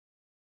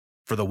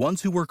For the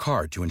ones who work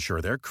hard to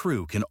ensure their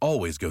crew can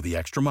always go the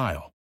extra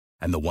mile,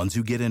 and the ones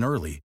who get in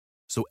early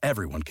so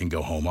everyone can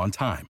go home on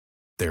time,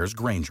 there's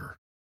Grainger,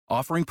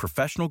 offering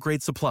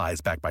professional-grade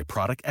supplies backed by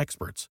product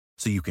experts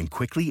so you can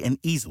quickly and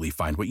easily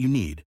find what you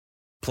need.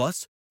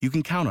 Plus, you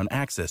can count on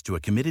access to a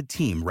committed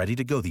team ready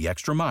to go the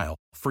extra mile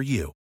for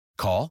you.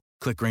 Call,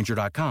 click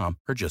Grainger.com,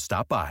 or just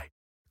stop by.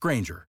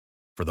 Grainger,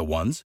 for the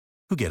ones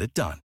who get it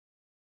done.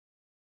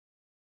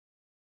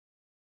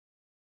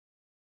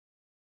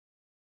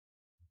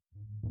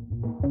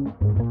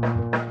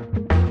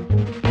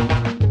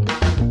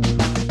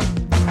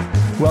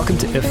 Welcome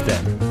to If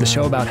Then, the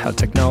show about how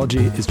technology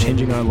is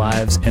changing our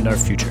lives and our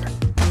future.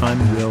 I'm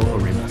Will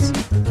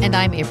Oremus. And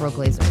I'm April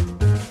Glazer.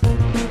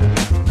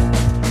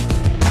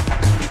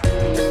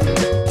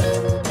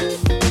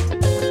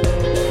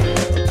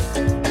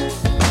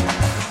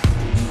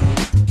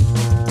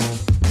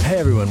 Hey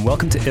everyone,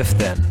 welcome to If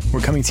Then.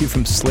 We're coming to you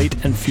from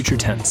Slate and Future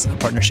Tense, a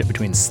partnership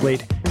between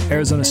Slate,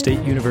 Arizona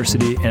State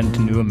University, and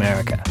New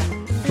America.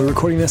 We're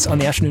recording this on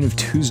the afternoon of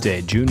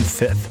Tuesday, June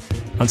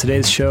 5th. On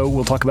today's show,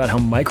 we'll talk about how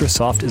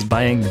Microsoft is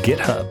buying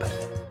GitHub,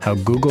 how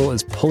Google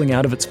is pulling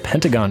out of its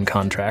Pentagon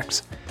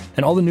contracts,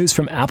 and all the news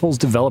from Apple's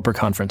developer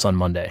conference on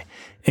Monday,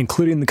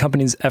 including the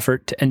company's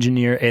effort to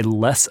engineer a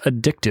less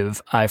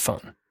addictive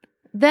iPhone.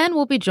 Then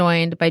we'll be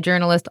joined by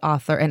journalist,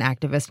 author, and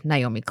activist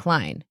Naomi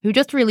Klein, who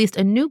just released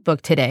a new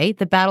book today,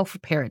 The Battle for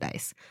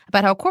Paradise,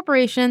 about how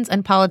corporations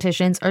and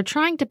politicians are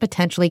trying to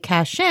potentially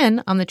cash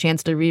in on the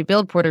chance to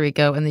rebuild Puerto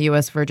Rico and the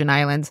U.S. Virgin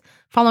Islands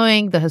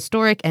following the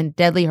historic and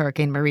deadly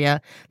Hurricane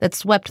Maria that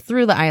swept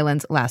through the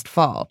islands last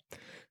fall.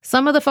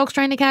 Some of the folks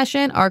trying to cash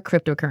in are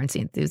cryptocurrency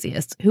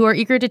enthusiasts who are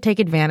eager to take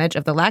advantage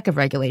of the lack of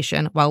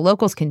regulation while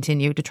locals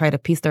continue to try to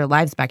piece their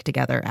lives back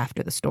together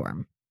after the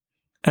storm.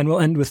 And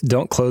we'll end with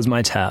Don't Close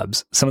My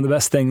Tabs, some of the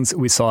best things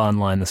we saw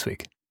online this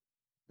week.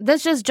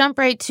 Let's just jump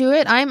right to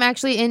it. I'm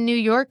actually in New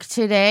York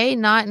today,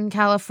 not in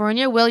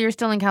California. Will, you're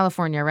still in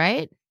California,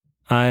 right?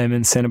 I'm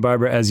in Santa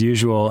Barbara as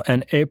usual.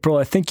 And April,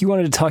 I think you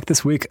wanted to talk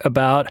this week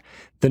about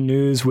the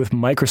news with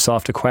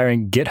Microsoft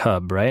acquiring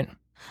GitHub, right?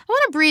 I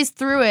want to breeze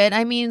through it.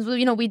 I mean,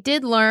 we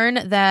did learn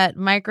that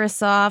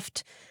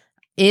Microsoft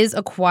is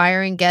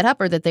acquiring GitHub,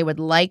 or that they would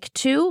like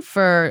to,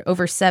 for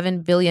over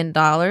 $7 billion.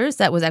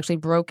 That was actually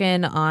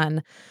broken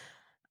on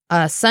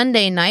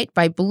Sunday night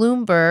by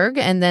Bloomberg,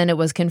 and then it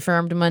was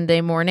confirmed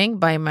Monday morning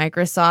by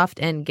Microsoft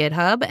and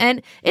GitHub.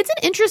 And it's an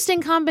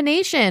interesting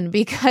combination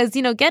because,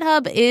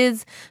 GitHub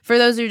is, for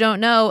those who don't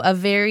know, a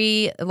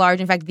very large,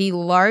 in fact, the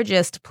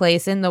largest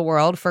place in the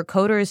world for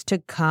coders to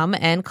come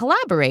and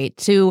collaborate,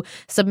 to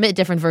submit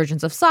different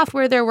versions of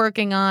software they're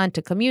working on,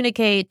 to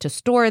communicate, to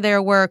store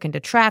their work, and to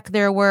track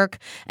their work.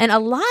 And a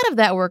lot of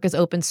that work is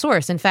open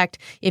source. In fact,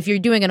 if you're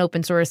doing an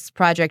open source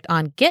project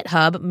on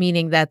GitHub,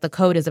 meaning that the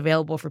code is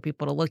available for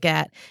people to look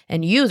at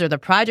and use, or the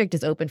project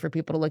is open for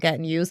people to look at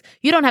and use,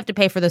 you don't have to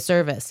pay for the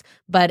service.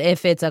 But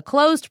if it's a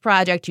closed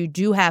project, you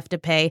do have to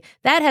pay.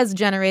 That has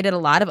generated a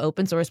lot of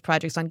open source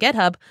projects on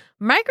GitHub.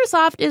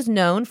 Microsoft is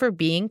known for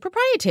being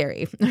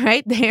proprietary,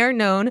 right? They are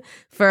known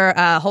for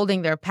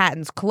holding their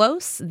patents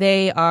close.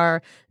 They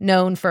are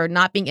known for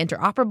not being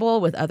interoperable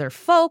with other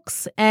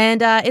folks.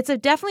 And it's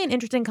definitely an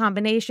interesting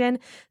combination.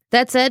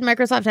 That said,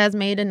 Microsoft has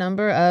made a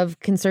number of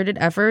concerted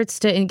efforts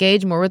to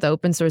engage more with the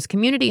open source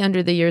community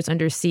under the years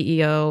under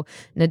CEO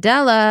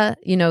Nadella.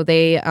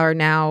 They are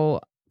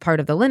now part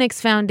of the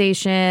Linux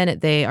Foundation.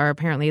 They are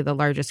apparently the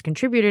largest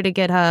contributor to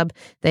GitHub.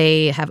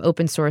 They have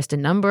open sourced a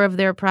number of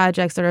their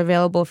projects that are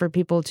available for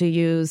people to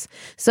use.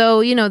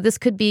 So, this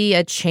could be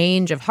a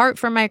change of heart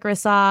for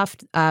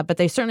Microsoft, but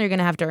they certainly are going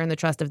to have to earn the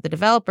trust of the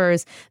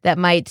developers that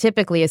might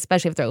typically,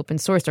 especially if they're open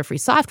source or free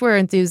software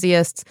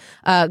enthusiasts,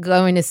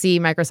 going to see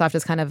Microsoft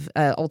as kind of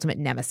ultimate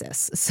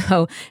nemesis.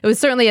 So it was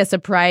certainly a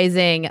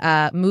surprising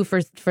move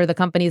for the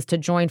companies to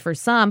join for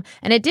some.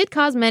 And it did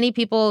cause many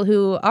people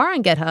who are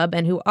on GitHub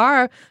and who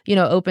are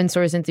open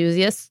source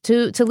enthusiasts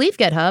to leave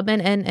GitHub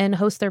and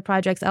host their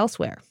projects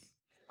elsewhere.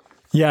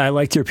 Yeah, I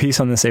liked your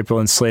piece on this, April,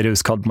 in Slate. It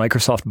was called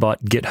Microsoft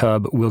Bought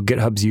GitHub. Will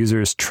GitHub's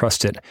users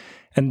trust it?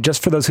 And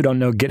just for those who don't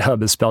know,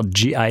 GitHub is spelled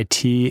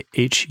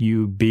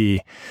GITHUB.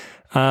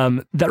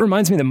 That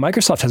reminds me that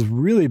Microsoft has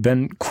really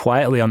been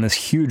quietly on this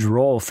huge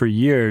roll for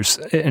years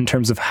in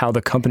terms of how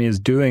the company is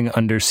doing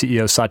under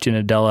CEO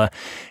Satya Nadella.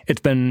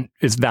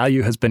 Its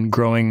value has been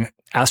growing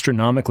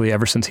astronomically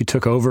ever since he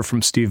took over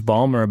from Steve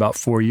Ballmer about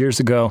 4 years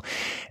ago.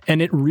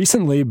 And it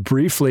recently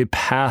briefly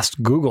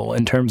passed Google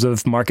in terms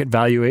of market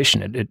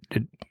valuation.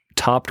 It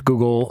topped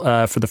Google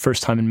for the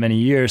first time in many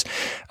years.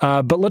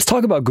 But let's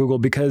talk about Google,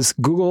 because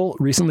Google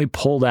recently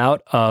pulled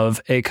out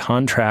of a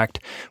contract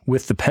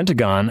with the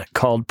Pentagon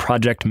called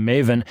Project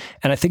Maven.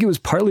 And I think it was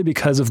partly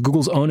because of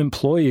Google's own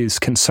employees'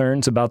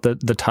 concerns about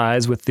the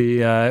ties with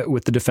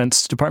the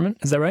Defense Department.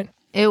 Is that right?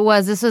 It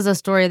was. This is a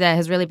story that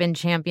has really been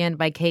championed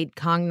by Kate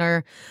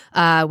Congner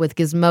with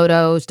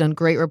Gizmodo. She's done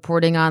great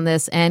reporting on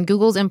this. And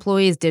Google's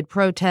employees did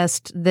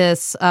protest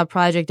this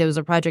project. It was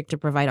a project to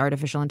provide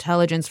artificial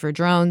intelligence for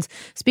drones.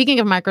 Speaking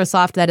of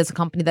Microsoft, that is a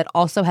company that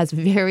also has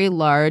very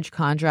large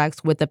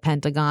contracts with the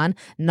Pentagon,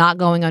 not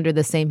going under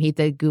the same heat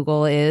that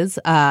Google is,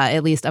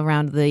 at least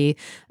around the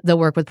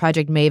work with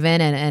Project Maven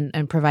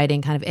and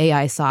providing kind of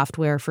AI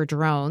software for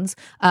drones.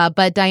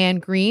 But Diane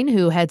Greene,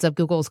 who heads up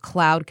Google's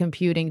cloud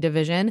computing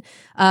division,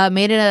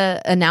 made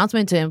an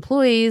announcement to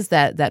employees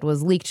that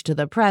was leaked to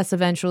the press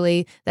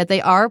eventually that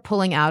they are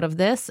pulling out of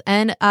this.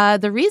 And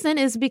the reason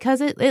is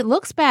because it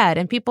looks bad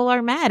and people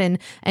are mad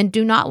and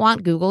do not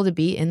want Google to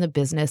be in the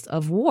business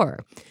of war.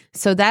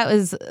 So that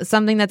was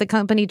something that the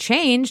company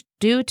changed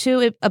due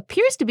to, it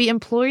appears to be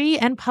employee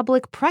and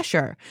public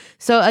pressure.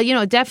 So,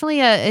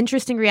 definitely an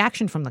interesting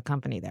reaction from the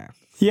company there.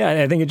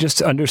 Yeah, I think it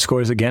just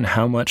underscores again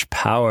how much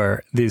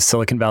power these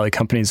Silicon Valley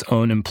companies'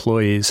 own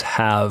employees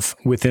have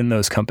within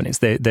those companies.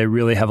 They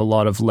really have a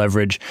lot of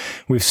leverage.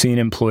 We've seen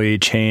employee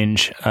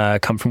change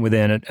come from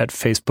within at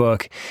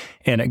Facebook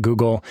and at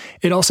Google.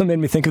 It also made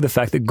me think of the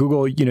fact that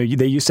Google,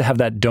 they used to have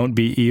that "Don't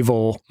be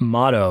evil"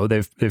 motto.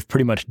 They've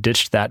pretty much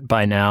ditched that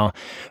by now.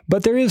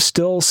 But there is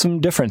still some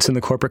difference in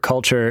the corporate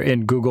culture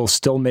in Google.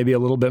 Still, maybe a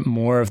little bit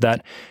more of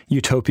that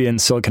utopian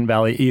Silicon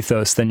Valley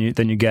ethos than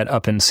you get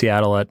up in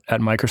Seattle at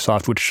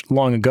Microsoft, which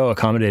long ago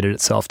accommodated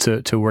itself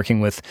to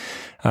working with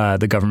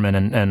the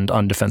government and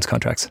on defense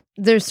contracts.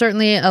 There's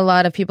certainly a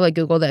lot of people at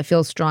Google that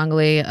feel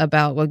strongly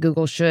about what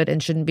Google should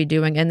and shouldn't be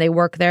doing, and they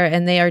work there,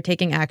 and they are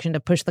taking action to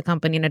push the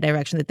company in a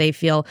direction that they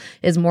feel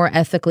is more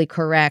ethically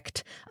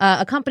correct.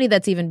 A company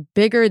that's even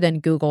bigger than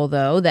Google,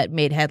 though, that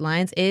made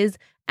headlines is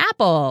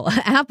Apple.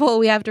 Apple,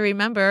 we have to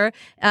remember,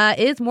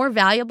 is more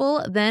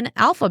valuable than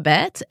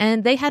Alphabet,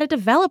 and they had a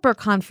developer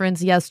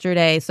conference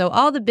yesterday. So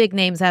all the big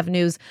names have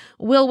news.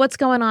 Will, what's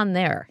going on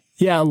there?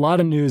 Yeah, a lot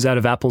of news out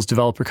of Apple's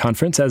developer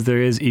conference, as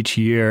there is each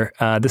year.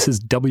 This is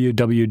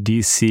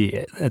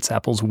WWDC. It's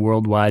Apple's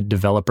worldwide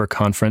developer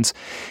conference.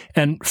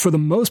 And for the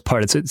most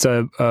part, it's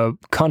a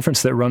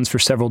conference that runs for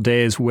several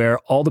days where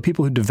all the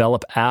people who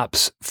develop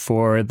apps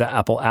for the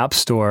Apple App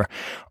Store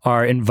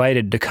are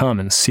invited to come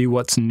and see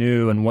what's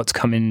new and what's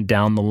coming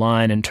down the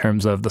line in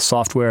terms of the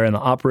software and the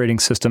operating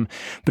system.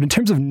 But in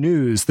terms of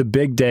news, the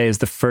big day is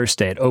the first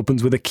day. It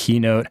opens with a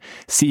keynote.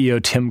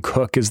 CEO Tim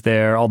Cook is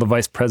there. All the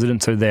vice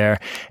presidents are there.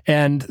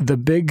 And the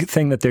big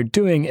thing that they're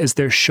doing is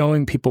they're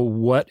showing people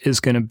what is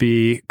going to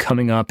be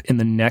coming up in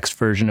the next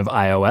version of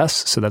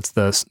iOS. So that's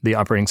the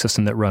operating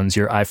system that runs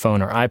your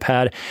iPhone or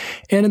iPad.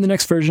 And in the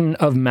next version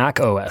of Mac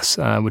OS,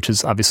 which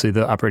is obviously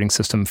the operating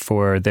system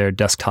for their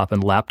desktop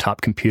and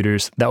laptop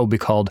computers. That will be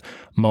called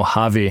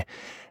Mojave.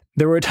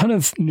 There were a ton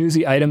of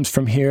newsy items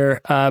from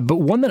here,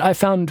 but one that I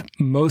found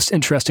most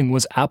interesting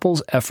was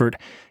Apple's effort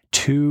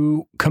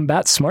to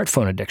combat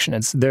smartphone addiction.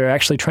 They're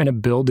actually trying to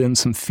build in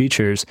some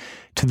features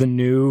to the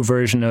new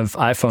version of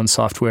iPhone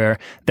software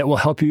that will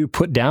help you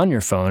put down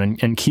your phone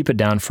and keep it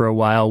down for a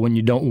while when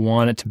you don't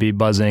want it to be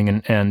buzzing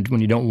and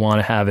when you don't want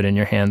to have it in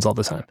your hands all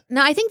the time.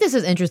 Now, I think this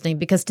is interesting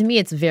because to me,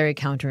 it's very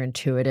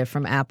counterintuitive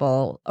from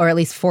Apple, or at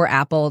least for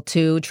Apple,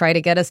 to try to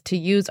get us to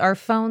use our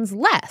phones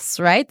less,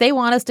 right? They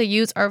want us to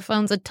use our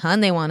phones a ton.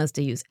 They want us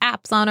to use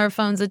apps on our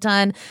phones a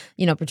ton,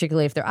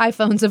 particularly if they're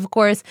iPhones, of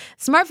course.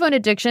 Smartphone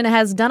addiction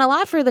has done a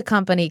lot for the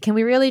company. Can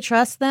we really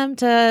trust them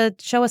to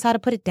show us how to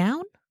put it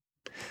down?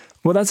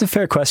 Well, that's a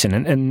fair question.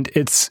 And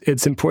it's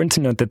important to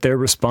note that they're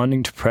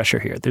responding to pressure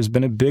here. There's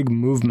been a big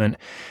movement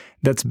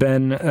that's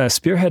been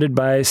spearheaded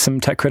by some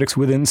tech critics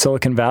within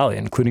Silicon Valley,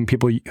 including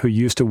people who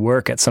used to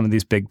work at some of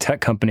these big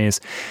tech companies.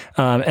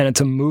 And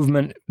it's a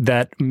movement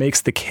that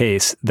makes the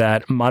case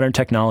that modern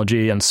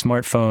technology and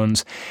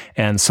smartphones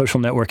and social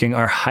networking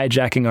are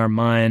hijacking our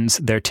minds.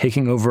 They're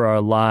taking over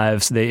our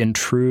lives. They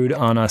intrude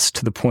on us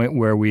to the point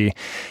where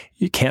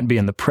you can't be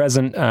in the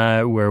present,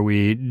 where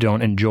we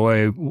don't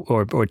enjoy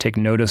or take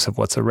notice of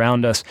what's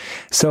around us.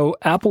 So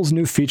Apple's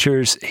new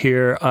features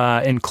here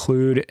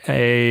include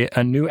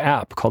a new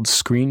app called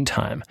Screen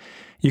Time.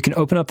 You can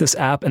open up this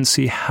app and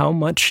see how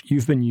much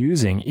you've been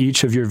using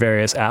each of your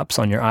various apps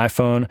on your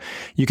iPhone.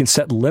 You can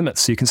set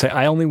limits. So you can say,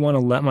 I only want to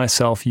let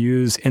myself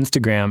use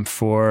Instagram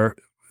for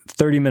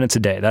 30 minutes a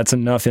day. That's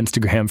enough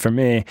Instagram for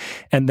me.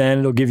 And then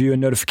it'll give you a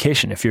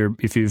notification. If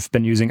you've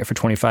been using it for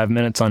 25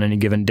 minutes on any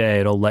given day,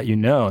 it'll let you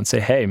know and say,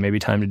 hey, maybe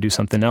time to do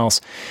something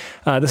else.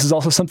 This is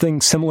also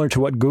something similar to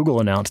what Google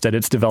announced at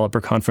its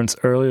developer conference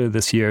earlier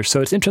this year.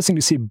 So it's interesting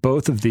to see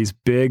both of these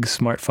big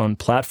smartphone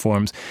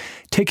platforms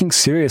taking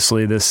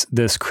seriously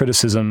this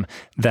criticism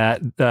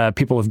that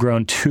people have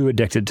grown too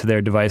addicted to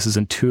their devices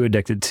and too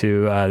addicted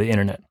to the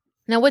internet.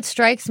 Now, what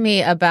strikes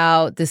me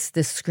about this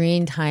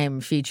screen time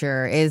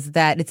feature is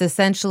that it's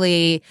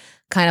essentially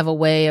kind of a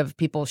way of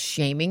people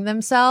shaming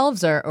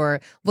themselves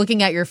or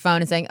looking at your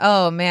phone and saying,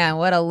 oh man,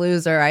 what a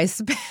loser. I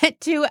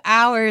spent 2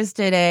 hours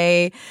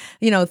today,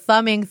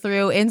 thumbing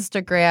through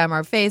Instagram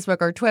or Facebook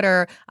or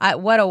Twitter.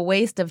 What a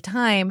waste of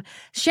time.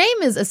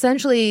 Shame is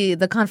essentially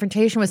the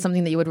confrontation with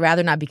something that you would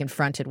rather not be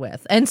confronted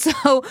with. And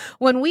so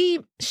when we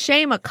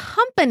shame a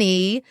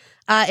company,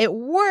 it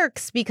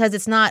works because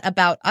it's not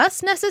about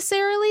us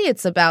necessarily.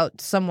 It's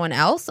about someone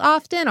else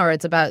often, or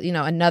it's about,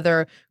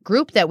 another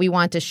group that we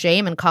want to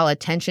shame and call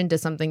attention to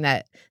something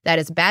that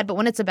is bad. But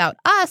when it's about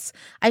us,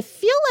 I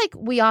feel like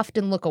we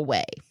often look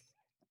away.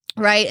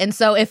 Right. And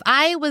so if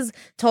I was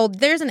told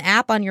there's an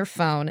app on your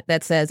phone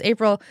that says,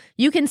 April,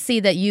 you can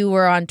see that you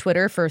were on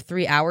Twitter for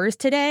 3 hours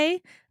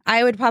today,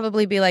 I would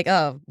probably be like,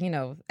 oh,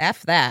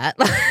 F that.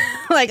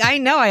 Like, I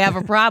know I have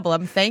a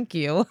problem. Thank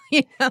you.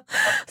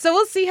 So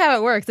we'll see how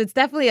it works. It's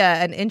definitely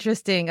an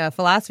interesting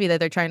philosophy that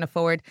they're trying to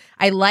forward.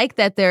 I like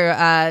that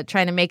they're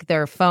trying to make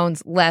their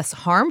phones less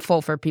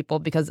harmful for people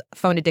because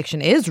phone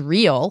addiction is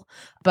real.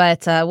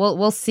 But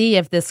we'll see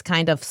if this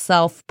kind of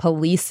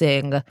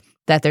self-policing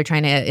that they're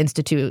trying to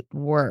institute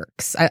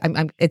works.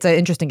 It's an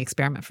interesting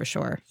experiment for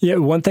sure. Yeah,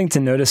 one thing to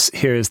notice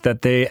here is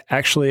that they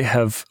actually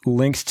have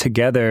linked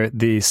together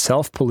the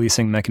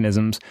self-policing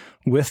mechanisms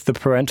with the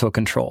parental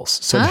controls.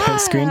 So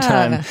Screen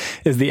Time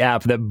is the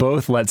app that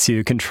both lets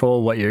you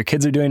control what your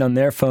kids are doing on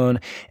their phone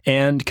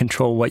and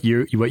control what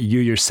you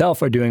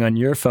yourself are doing on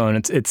your phone.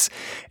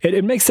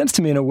 It makes sense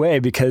to me in a way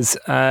because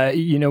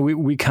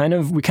we kind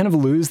of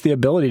lose the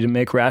ability to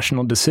make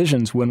rational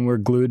decisions when we're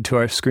glued to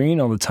our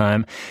screen all the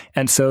time.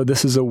 And so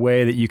this is a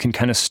way that you can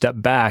kind of step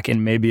back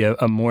in maybe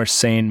a more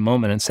sane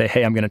moment and say,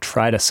 hey, I'm going to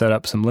try to set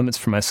up some limits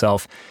for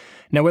myself.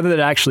 Now, whether that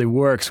actually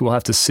works, we'll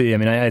have to see. I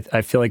mean,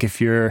 I feel like if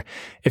you're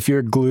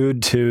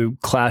glued to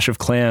Clash of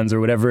Clans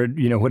or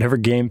whatever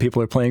game people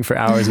are playing for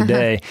hours a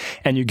day,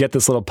 and you get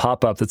this little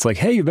pop-up that's like,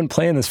 hey, you've been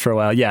playing this for a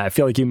while. Yeah, I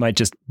feel like you might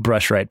just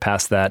brush right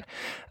past that.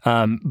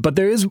 But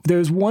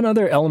there's one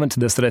other element to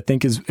this that I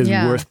think is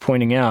worth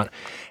pointing out,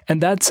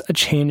 and that's a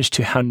change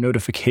to how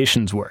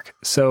notifications work.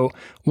 So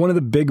one of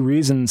the big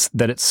reasons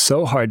that it's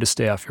so hard to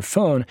stay off your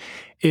phone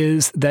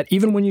is that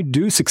even when you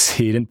do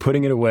succeed in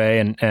putting it away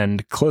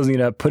and closing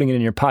it up, putting it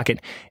in your pocket,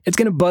 it's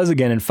going to buzz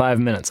again in 5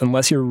 minutes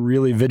unless you're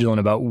really vigilant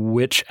about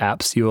which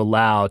apps you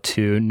allow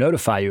to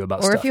notify you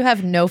about stuff. Or if you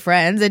have no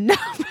friends and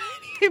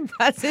nobody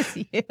buzzes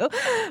you.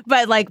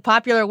 But like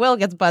Popular Will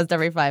gets buzzed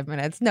every 5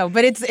 minutes. No,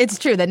 but it's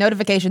true that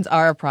notifications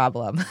are a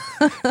problem.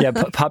 Yeah,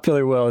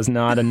 Popular Will is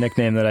not a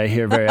nickname that I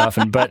hear very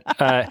often. But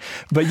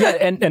yeah,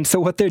 and so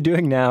what they're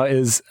doing now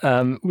is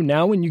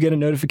now when you get a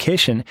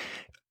notification,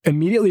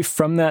 immediately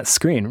from that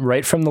screen,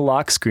 right from the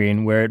lock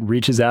screen where it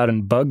reaches out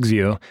and bugs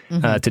you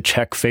to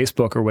check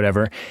Facebook or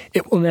whatever,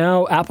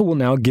 Apple will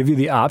now give you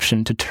the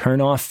option to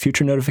turn off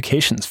future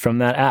notifications from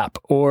that app,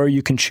 or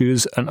you can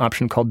choose an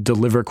option called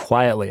Deliver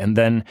Quietly, and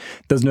then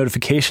those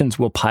notifications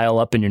will pile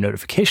up in your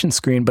notification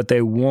screen, but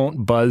they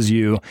won't buzz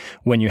you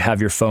when you have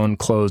your phone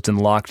closed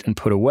and locked and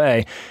put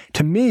away.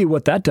 To me,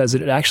 what that does,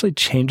 it actually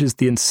changes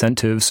the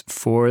incentives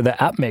for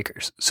the app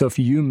makers. So if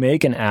you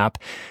make an app,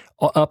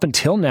 up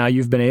until now,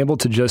 you've been able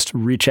to just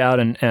reach out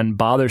and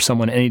bother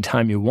someone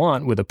anytime you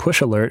want with a push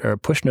alert or a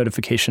push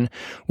notification.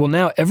 Well,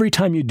 now every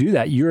time you do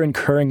that, you're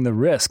incurring the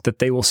risk that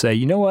they will say,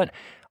 you know what?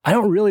 I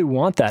don't really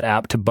want that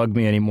app to bug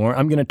me anymore.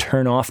 I'm going to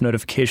turn off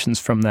notifications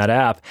from that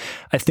app.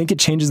 I think it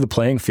changes the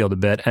playing field a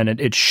bit, and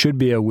it should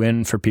be a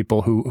win for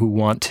people who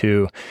want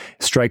to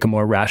strike a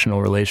more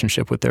rational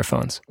relationship with their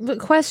phones. But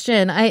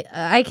question,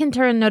 I can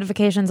turn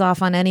notifications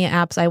off on any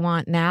apps I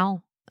want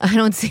now. I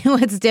don't see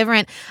what's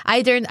different.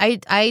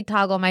 I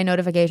toggle my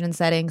notification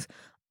settings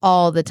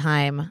all the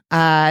time.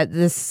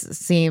 This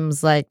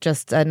seems like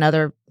just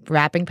another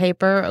wrapping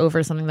paper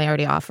over something they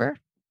already offer.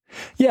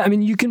 Yeah, I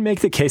mean, you can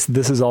make the case that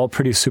this is all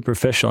pretty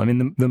superficial. I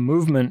mean, the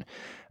movement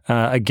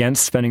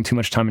against spending too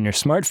much time on your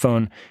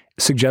smartphone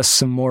suggests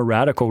some more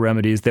radical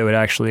remedies that would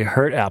actually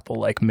hurt Apple,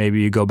 like maybe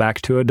you go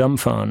back to a dumb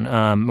phone,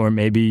 or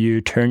maybe you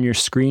turn your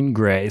screen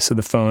gray so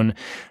the phone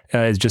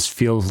it just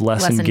feels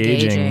less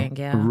engaging.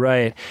 Yeah.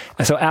 Right.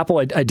 So Apple,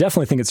 I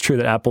definitely think it's true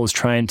that Apple is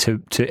trying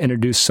to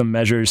introduce some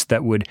measures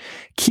that would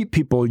keep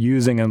people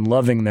using and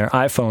loving their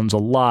iPhones a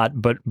lot,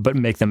 but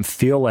make them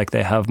feel like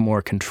they have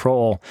more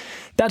control.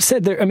 That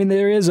said,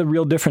 there is a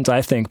real difference,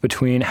 I think,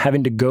 between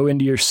having to go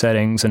into your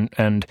settings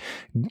and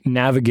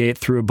navigate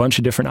through a bunch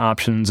of different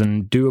options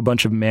and do a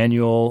bunch of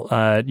manual,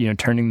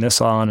 turning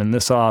this on and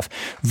this off,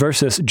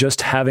 versus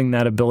just having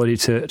that ability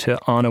to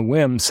on a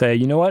whim say,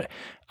 you know what?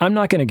 I'm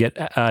not going to get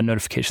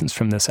notifications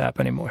from this app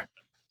anymore.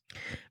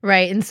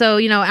 Right. And so,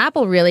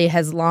 Apple really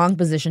has long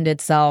positioned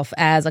itself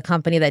as a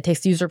company that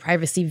takes user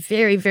privacy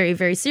very, very,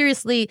 very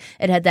seriously.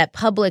 It had that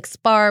public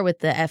spar with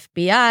the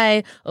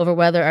FBI over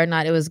whether or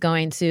not it was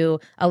going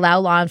to allow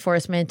law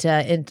enforcement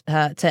to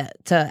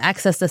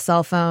access the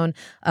cell phone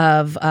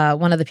of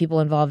one of the people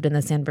involved in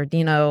the San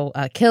Bernardino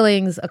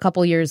killings a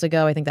couple years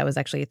ago. I think that was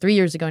actually 3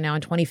 years ago now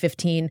in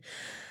 2015.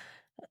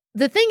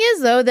 The thing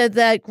is, though,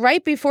 that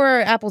right before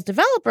Apple's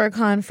developer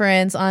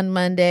conference on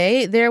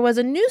Monday, there was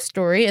a news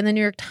story in the New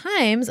York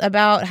Times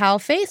about how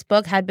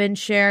Facebook had been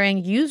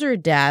sharing user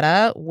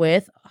data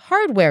with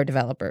hardware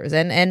developers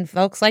and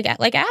folks like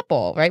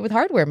Apple, right, with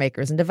hardware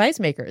makers and device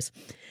makers.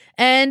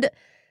 And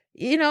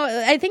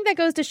I think that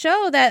goes to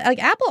show that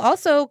Apple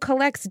also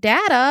collects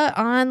data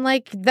on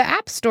the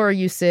App Store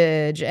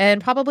usage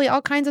and probably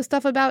all kinds of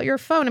stuff about your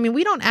phone. I mean,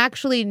 we don't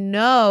actually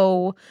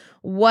know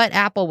what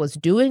Apple was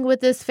doing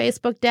with this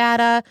Facebook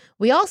data.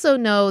 We also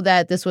know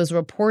that this was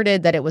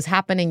reported that it was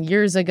happening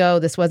years ago.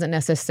 This wasn't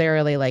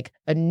necessarily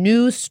a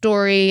news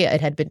story.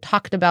 It had been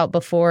talked about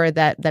before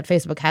that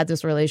Facebook had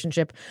this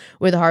relationship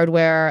with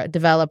hardware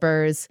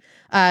developers.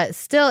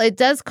 Still, it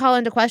does call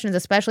into questions,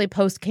 especially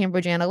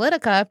post-Cambridge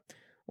Analytica.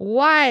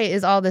 Why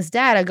is all this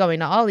data going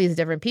to all these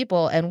different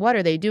people, and what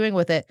are they doing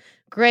with it?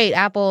 Great.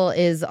 Apple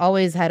is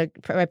always had a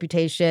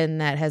reputation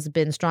that has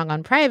been strong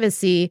on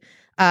privacy.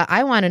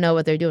 I want to know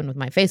what they're doing with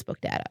my Facebook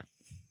data.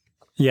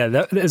 Yeah,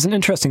 that is an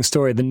interesting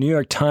story. The New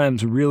York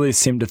Times really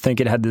seemed to think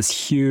it had this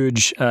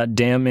huge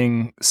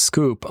damning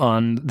scoop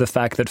on the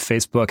fact that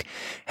Facebook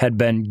had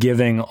been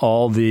giving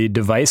all the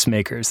device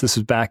makers. This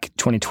was back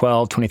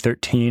 2012,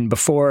 2013,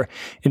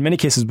 in many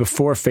cases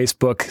before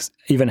Facebook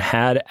even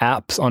had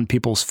apps on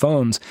people's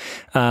phones.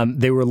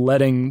 They were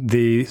letting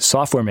the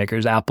software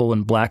makers, Apple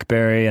and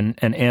BlackBerry and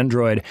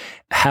Android,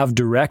 have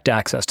direct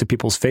access to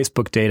people's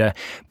Facebook data.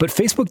 But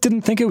Facebook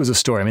didn't think it was a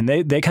story. I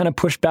mean, they kind of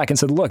pushed back and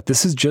said, look,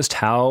 this is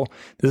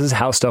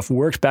how stuff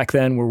worked back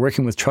then. We're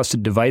working with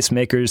trusted device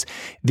makers.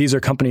 These are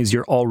companies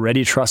you're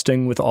already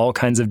trusting with all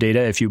kinds of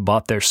data if you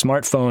bought their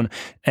smartphone,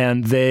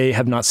 and they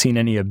have not seen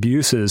any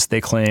abuses, they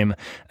claim,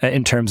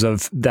 in terms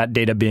of that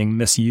data being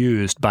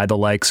misused by the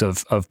likes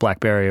of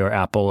BlackBerry or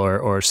Apple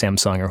or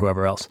Samsung or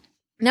whoever else.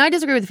 Now, I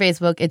disagree with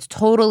Facebook. It's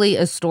totally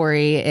a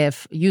story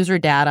if user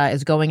data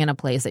is going in a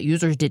place that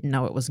users didn't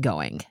know it was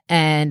going.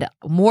 And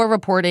more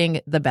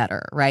reporting, the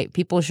better, right?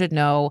 People should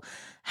know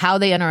how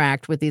they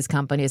interact with these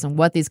companies and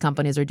what these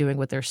companies are doing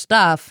with their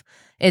stuff.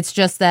 It's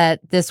just that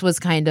this was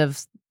kind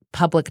of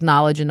public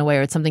knowledge in a way,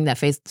 or it's something that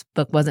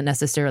Facebook wasn't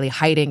necessarily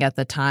hiding at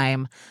the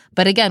time.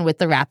 But again, with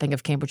the wrapping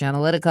of Cambridge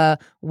Analytica,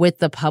 with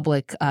the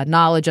public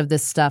knowledge of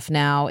this stuff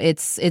now,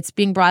 it's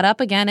being brought up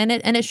again,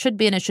 and it should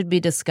be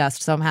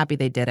discussed. So I'm happy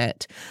they did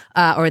it,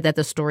 or that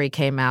the story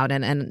came out,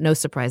 and no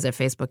surprise that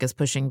Facebook is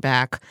pushing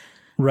back.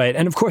 Right.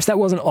 And of course, that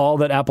wasn't all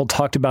that Apple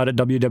talked about at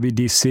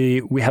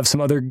WWDC. We have some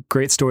other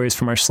great stories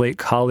from our Slate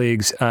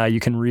colleagues.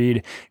 You can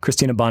read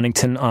Christina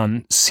Bonington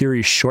on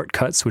Siri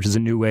shortcuts, which is a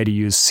new way to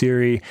use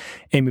Siri.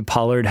 Amy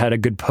Pollard had a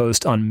good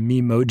post on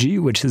Memoji,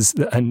 which is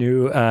a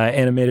new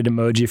animated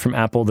emoji from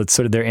Apple that's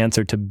sort of their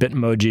answer to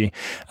Bitmoji.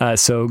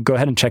 So go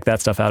ahead and check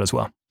that stuff out as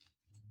well.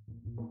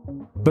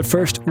 But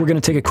first, we're going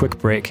to take a quick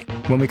break.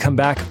 When we come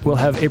back, we'll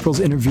have April's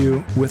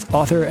interview with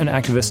author and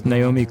activist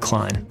Naomi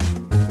Klein.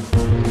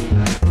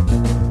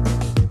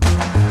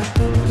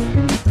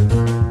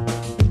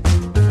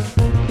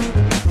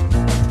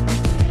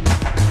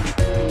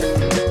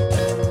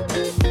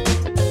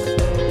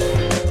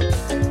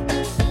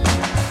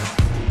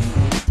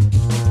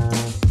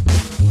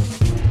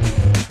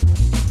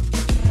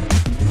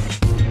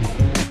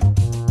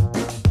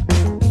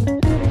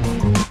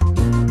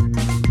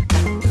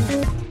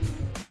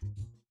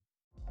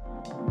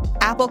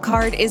 Apple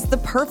Card is the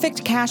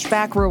perfect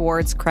cashback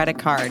rewards credit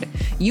card.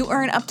 You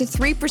earn up to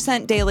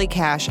 3% daily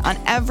cash on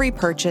every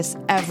purchase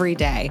every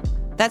day.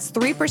 That's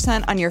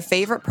 3% on your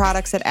favorite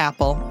products at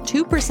Apple,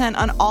 2%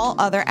 on all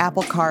other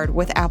Apple Card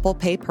with Apple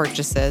Pay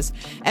purchases,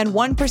 and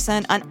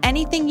 1% on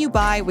anything you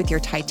buy with your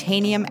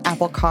titanium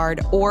Apple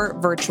Card or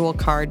virtual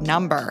card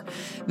number.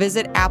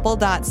 Visit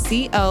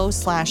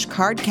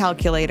apple.co/card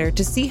calculator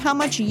to see how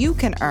much you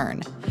can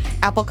earn.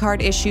 Apple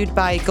Card issued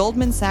by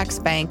Goldman Sachs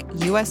Bank,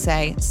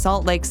 USA,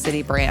 Salt Lake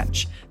City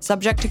branch.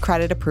 Subject to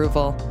credit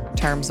approval.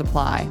 Terms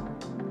apply.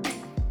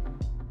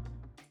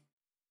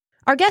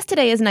 Our guest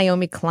today is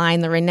Naomi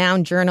Klein, the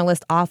renowned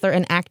journalist, author,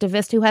 and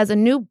activist who has a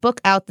new book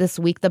out this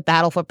week, The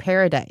Battle for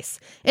Paradise.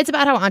 It's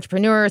about how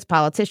entrepreneurs,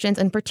 politicians,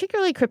 and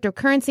particularly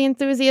cryptocurrency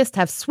enthusiasts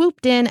have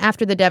swooped in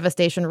after the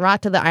devastation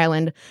wrought to the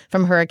island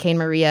from Hurricane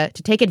Maria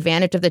to take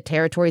advantage of the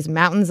territory's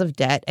mountains of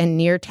debt and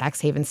near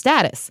tax haven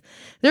status.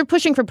 They're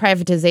pushing for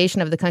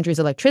privatization of the country's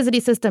electricity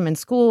system and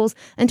schools,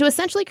 and to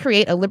essentially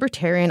create a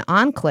libertarian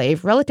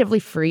enclave relatively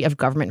free of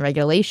government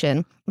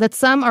regulation that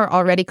some are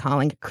already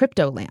calling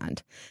crypto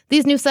land.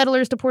 These new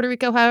settlers to Puerto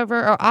Rico,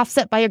 however, are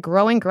offset by a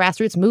growing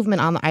grassroots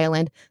movement on the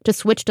island to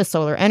switch to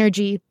solar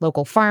energy,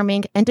 local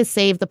farming, and to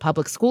save the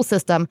public school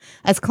system,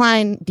 as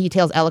Klein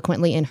details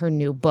eloquently in her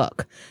new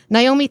book.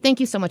 Naomi,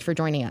 thank you so much for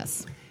joining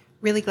us.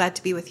 Really glad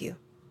to be with you.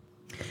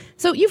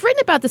 So you've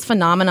written about this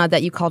phenomena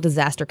that you call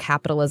disaster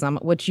capitalism,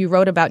 which you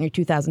wrote about in your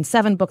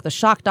 2007 book, The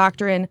Shock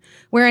Doctrine,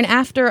 wherein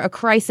after a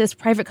crisis,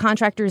 private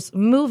contractors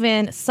move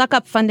in, suck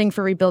up funding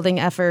for rebuilding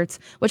efforts,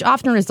 which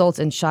often results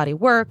in shoddy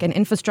work and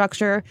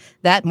infrastructure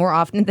that, more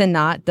often than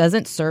not,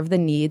 doesn't serve the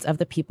needs of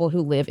the people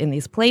who live in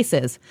these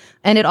places.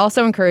 And it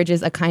also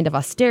encourages a kind of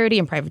austerity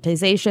and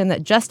privatization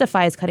that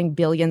justifies cutting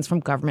billions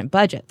from government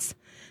budgets.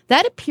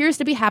 That appears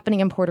to be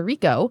happening in Puerto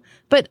Rico.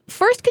 But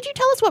first, could you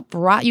tell us what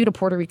brought you to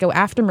Puerto Rico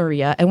after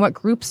Maria and what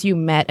groups you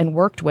met and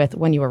worked with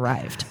when you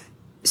arrived?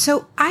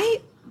 So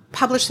I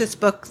published this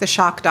book, The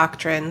Shock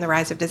Doctrine, The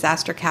Rise of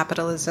Disaster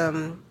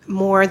Capitalism,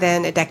 more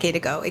than a decade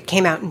ago. It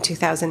came out in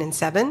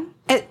 2007.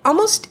 And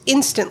almost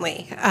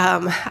instantly,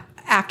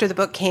 after the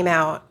book came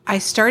out, I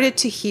started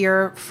to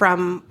hear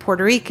from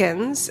Puerto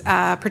Ricans,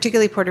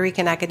 particularly Puerto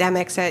Rican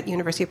academics at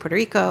University of Puerto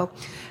Rico,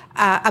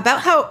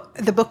 about how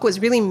the book was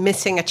really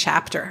missing a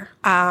chapter,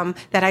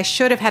 that I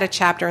should have had a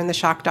chapter in the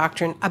Shock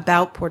Doctrine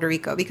about Puerto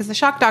Rico, because the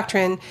Shock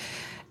Doctrine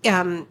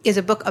is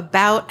a book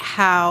about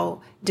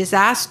how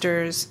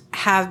disasters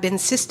have been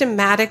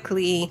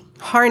systematically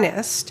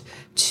harnessed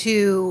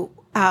to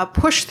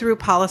push through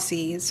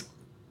policies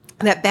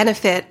that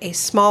benefit a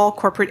small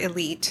corporate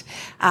elite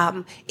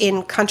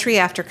in country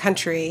after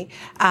country,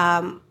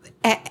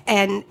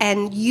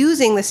 and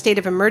using the state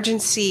of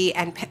emergency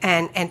and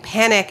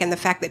panic and the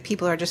fact that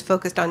people are just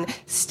focused on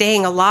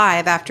staying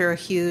alive after a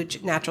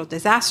huge natural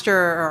disaster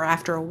or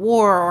after a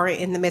war or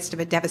in the midst of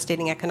a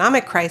devastating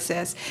economic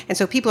crisis. And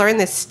so people are in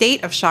this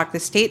state of shock,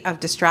 this state of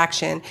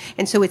distraction.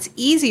 And so it's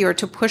easier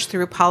to push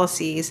through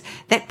policies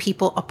that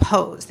people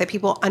oppose, that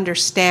people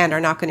understand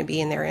are not going to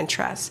be in their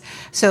interests.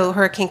 So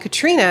Hurricane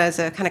Katrina is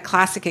a kind of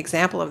classic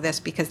example of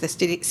this, because the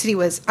city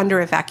was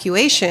under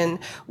evacuation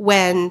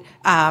when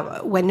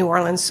New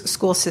Orleans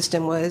school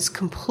system was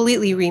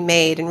completely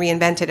remade and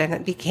reinvented, and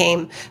it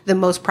became the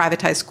most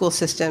privatized school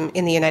system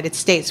in the United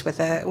States with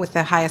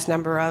the highest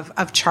number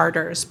of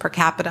charters per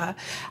capita.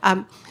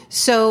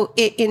 So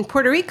in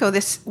Puerto Rico,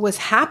 this was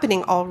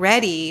happening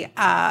already,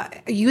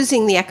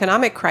 using the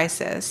economic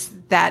crisis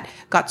that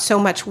got so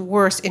much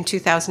worse in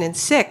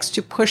 2006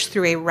 to push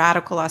through a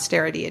radical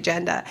austerity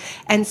agenda.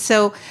 And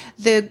so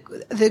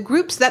the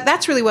groups,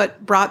 that's really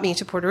what brought me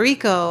to Puerto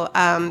Rico,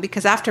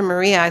 because after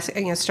Maria, I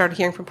started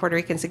hearing from Puerto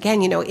Ricans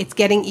again, it's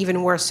getting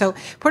even worse. So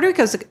Puerto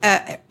Rico is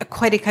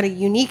quite a kind of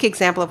unique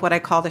example of what I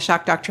call the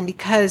shock doctrine,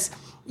 because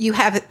you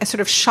have a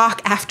sort of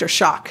shock after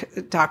shock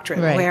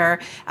doctrine, right, where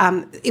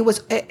it was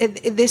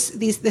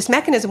this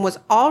mechanism was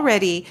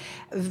already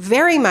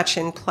very much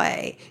in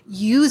play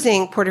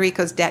using Puerto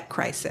Rico's debt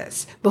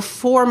crisis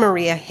before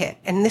Maria hit,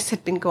 and this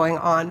had been going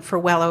on for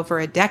well over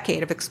a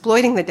decade, of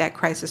exploiting the debt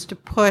crisis to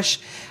push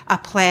a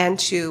plan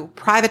to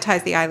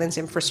privatize the island's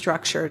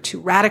infrastructure,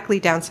 to radically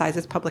downsize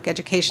its public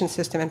education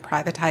system and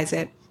privatize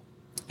it.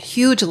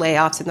 Huge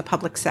layoffs in the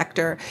public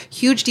sector,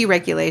 huge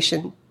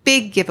deregulation,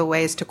 big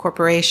giveaways to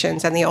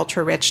corporations and the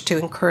ultra-rich to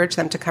encourage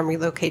them to come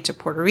relocate to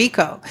Puerto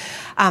Rico.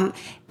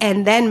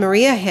 And then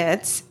Maria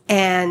hits,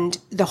 and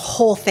the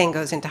whole thing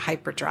goes into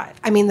hyperdrive.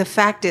 I mean, the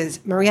fact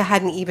is, Maria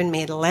hadn't even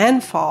made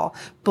landfall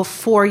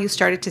before you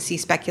started to see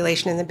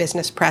speculation in the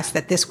business press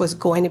that this was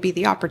going to be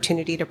the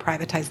opportunity to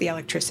privatize the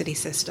electricity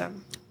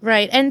system.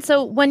 Right. And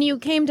so when you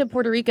came to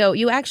Puerto Rico,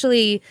 you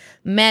actually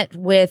met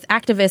with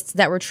activists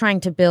that were trying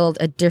to build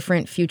a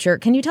different future.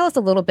 Can you tell us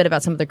a little bit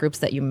about some of the groups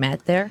that you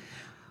met there?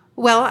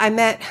 Well, I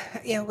met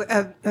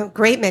a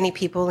great many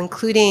people,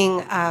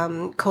 including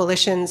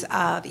coalitions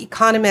of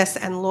economists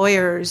and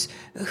lawyers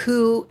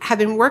who have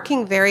been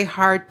working very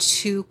hard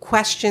to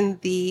question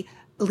the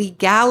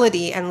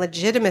legality and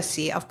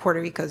legitimacy of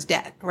Puerto Rico's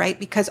debt, right?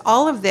 Because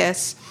all of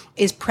this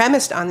is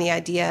premised on the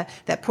idea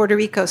that Puerto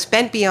Rico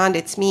spent beyond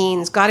its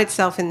means, got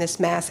itself in this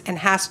mess, and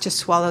has to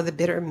swallow the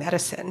bitter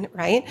medicine,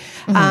 right?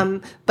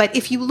 Mm-hmm. But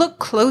if you look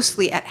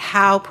closely at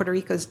how Puerto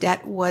Rico's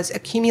debt was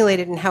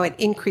accumulated and how it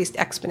increased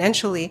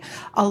exponentially,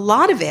 a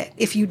lot of it,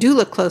 if you do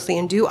look closely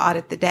and do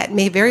audit the debt,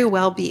 may very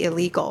well be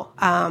illegal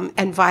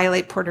and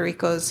violate Puerto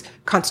Rico's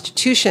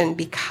constitution,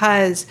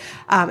 because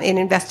it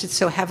invested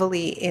so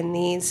heavily in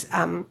these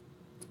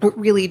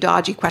really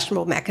dodgy,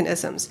 questionable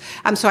mechanisms.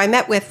 So I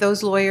met with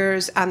those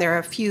lawyers. There are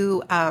a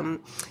few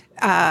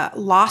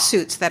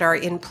lawsuits that are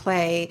in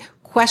play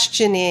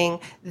questioning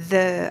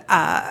the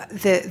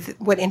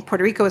what in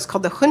Puerto Rico is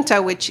called the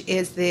junta, which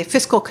is the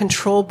fiscal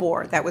control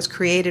board that was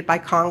created by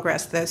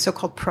Congress, the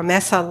so-called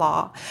promesa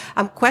law,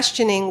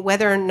 questioning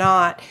whether or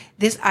not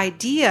this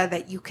idea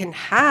that you can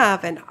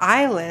have an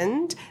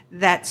island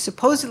that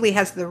supposedly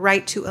has the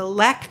right to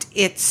elect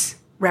its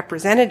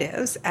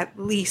representatives, at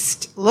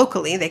least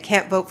locally. They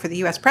can't vote for the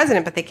U.S.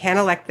 president, but they can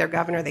elect their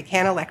governor, they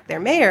can elect their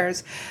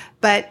mayors.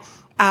 But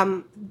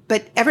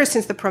ever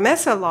since the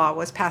Promesa law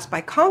was passed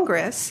by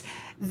Congress,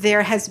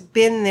 there has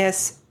been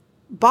this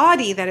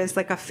body that is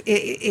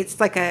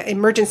it's like an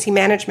emergency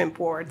management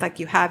board, like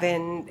you have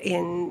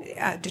in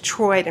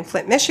Detroit and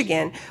Flint,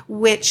 Michigan,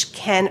 which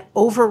can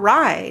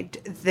override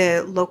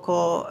the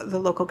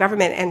local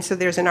government. And so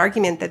there's an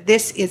argument that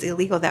this is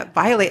illegal, that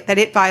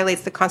it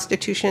violates the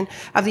Constitution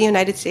of the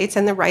United States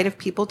and the right of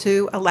people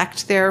to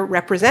elect their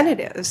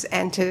representatives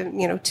and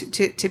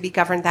to be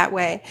governed that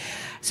way.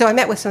 So I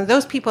met with some of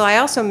those people. I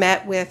also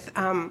met with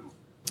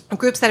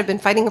groups that have been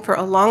fighting for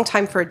a long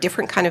time for a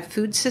different kind of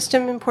food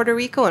system in Puerto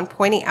Rico, and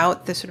pointing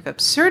out the sort of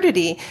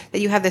absurdity that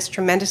you have this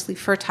tremendously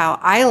fertile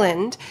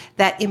island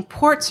that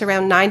imports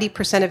around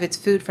 90% of its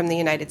food from the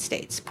United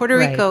States. Puerto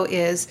Rico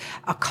is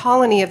a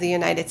colony of the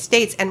United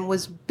States and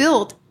was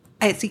built,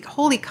 its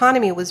whole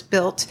economy was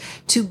built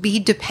to be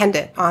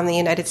dependent on the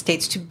United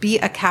States, to be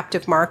a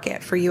captive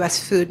market for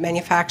U.S. food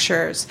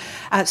manufacturers.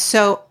 There's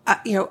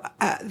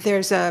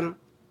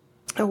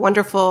a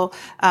wonderful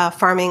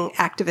farming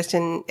activist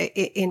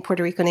in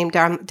Puerto Rico named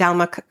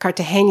Dalma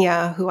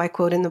Cartagena, who I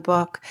quote in the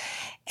book.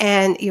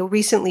 And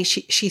recently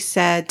she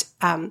said,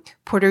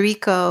 Puerto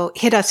Rico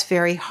hit us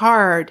very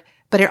hard,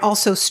 but it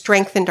also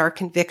strengthened our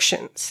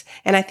convictions.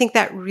 And I think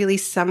that really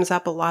sums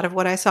up a lot of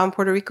what I saw in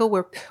Puerto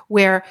Rico,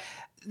 where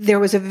there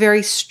was a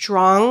very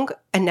strong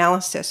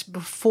analysis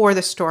before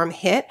the storm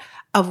hit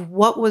of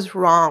what was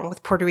wrong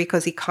with Puerto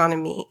Rico's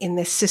economy in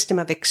this system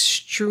of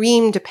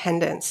extreme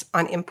dependence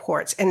on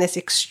imports and this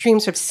extreme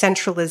sort of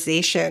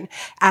centralization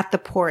at the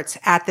ports,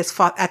 at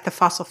the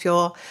fossil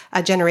fuel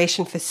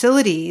generation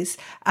facilities,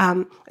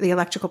 the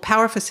electrical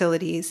power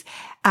facilities,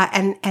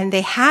 and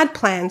they had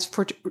plans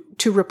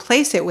to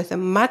replace it with a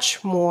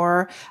much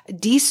more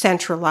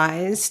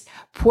decentralized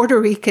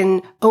Puerto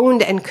Rican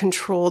owned and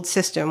controlled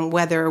system,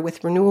 whether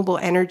with renewable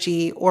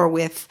energy or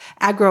with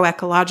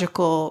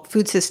agroecological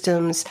food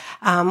systems,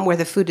 where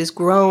the food is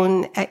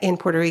grown in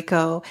Puerto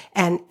Rico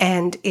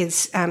and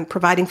is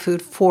providing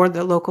food for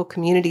the local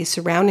communities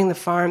surrounding the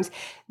farms.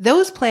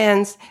 Those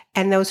plans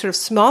and those sort of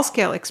small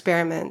scale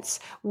experiments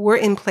were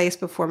in place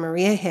before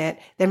Maria hit.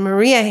 Then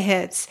Maria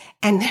hits,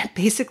 and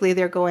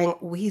they're going,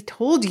 we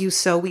told you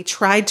so. We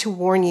tried to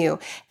warn you.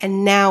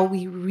 And now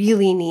we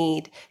really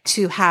need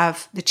to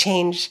have the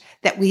change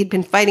that we had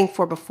been fighting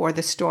for before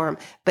the storm.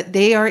 But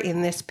they are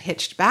in this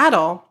pitched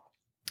battle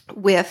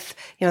with,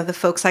 the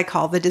folks I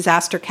call the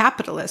disaster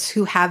capitalists,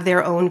 who have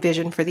their own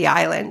vision for the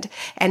island.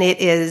 And it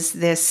is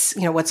this,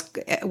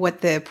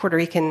 what the Puerto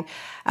Rican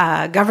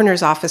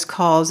governor's office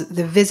calls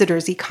the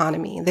visitor's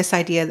economy. This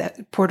idea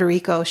that Puerto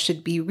Rico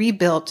should be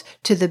rebuilt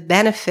to the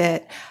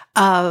benefit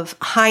of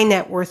high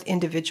net worth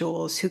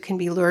individuals who can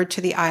be lured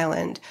to the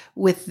island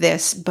with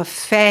this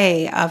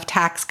buffet of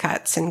tax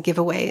cuts and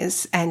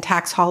giveaways and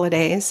tax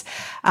holidays,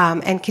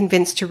 and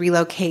convinced to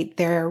relocate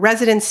their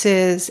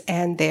residences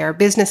and their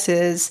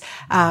businesses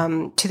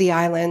to the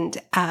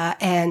island,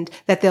 and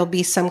that there'll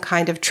be some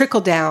kind of trickle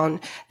down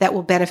that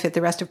will benefit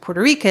the rest of Puerto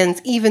Ricans,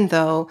 even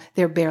though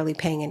they're barely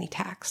paying any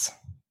tax.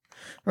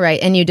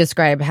 Right. And you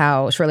describe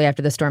how shortly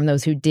after the storm,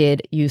 those who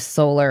did use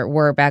solar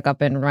were back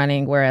up and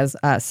running, whereas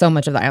so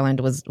much of the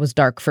island was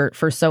dark for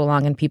so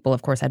long. And people,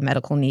 of course, had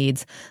medical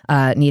needs,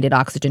 needed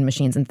oxygen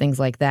machines and things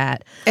like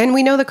that. And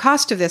we know the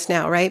cost of this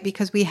now, right?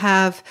 Because we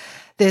have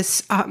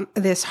this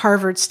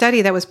Harvard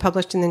study that was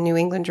published in the New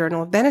England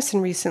Journal of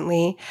Medicine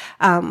recently,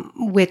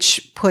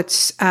 which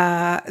puts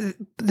the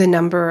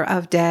number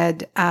of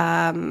dead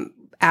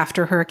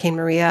after Hurricane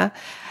Maria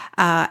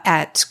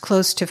at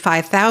close to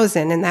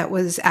 5,000, and that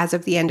was as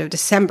of the end of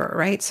December,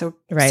 right? So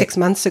 6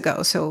 months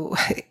ago. So,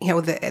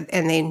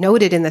 and they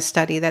noted in the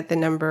study that the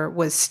number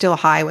was still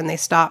high when they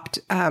stopped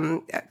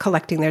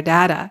collecting their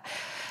data.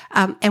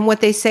 And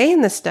what they say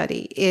in the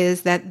study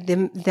is that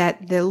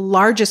the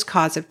largest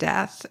cause of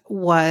death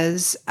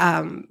was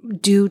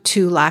due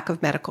to lack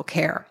of medical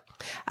care.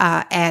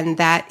 And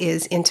that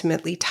is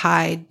intimately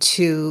tied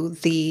to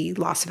the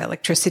loss of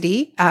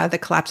electricity, the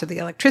collapse of the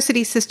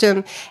electricity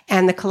system,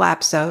 and the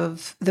collapse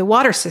of the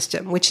water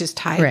system, which is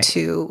tied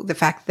to the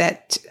fact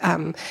that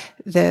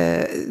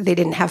they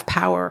didn't have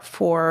power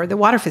for the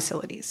water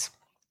facilities.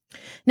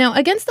 Now,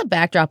 against the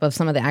backdrop of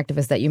some of the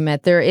activists that you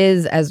met, there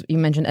is, as you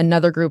mentioned,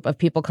 another group of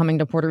people coming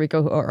to Puerto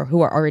Rico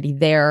who are already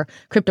there,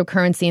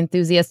 cryptocurrency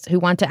enthusiasts who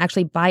want to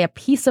actually buy a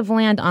piece of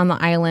land on the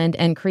island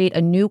and create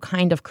a new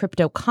kind of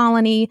crypto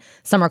colony.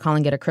 Some are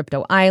calling it a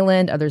crypto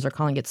island. Others are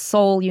calling it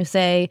Sol, you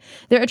say.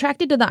 They're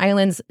attracted to the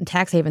island's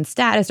tax haven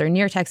status or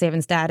near tax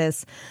haven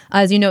status.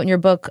 As you note in your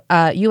book,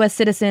 U.S.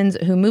 citizens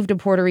who move to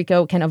Puerto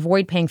Rico can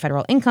avoid paying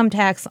federal income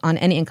tax on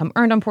any income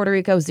earned on Puerto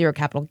Rico, zero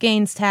capital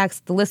gains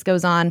tax, the list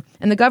goes on.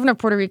 And the governor of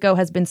Puerto Rico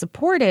has been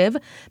supportive,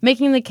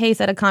 making the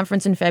case at a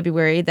conference in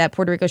February that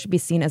Puerto Rico should be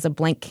seen as a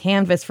blank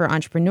canvas for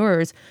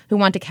entrepreneurs who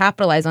want to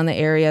capitalize on the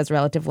area's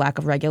relative lack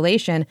of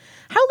regulation.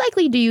 How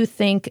likely do you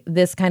think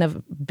this kind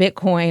of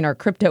Bitcoin or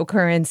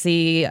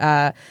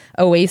cryptocurrency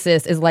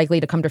oasis is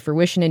likely to come to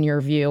fruition in your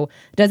view?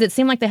 Does it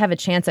seem like they have a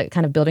chance at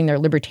kind of building their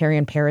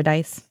libertarian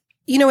paradise?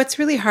 It's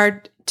really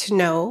hard to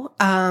know.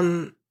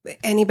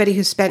 anybody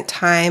who spent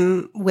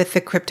time with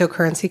the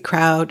cryptocurrency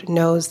crowd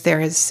knows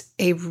there is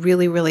a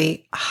really,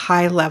 really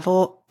high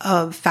level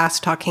of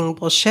fast talking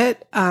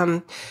bullshit.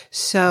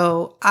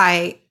 So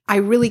I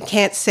really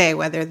can't say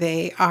whether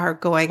they are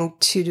going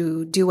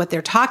to do what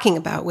they're talking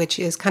about, which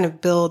is kind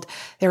of build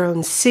their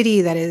own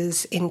city that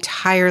is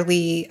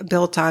entirely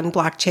built on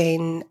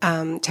blockchain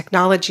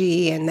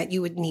technology, and that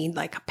you would need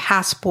like a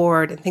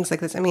passport and things like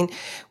this. I mean,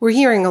 we're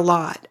hearing a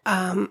lot,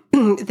 and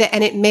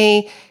it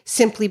may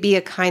simply be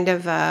a kind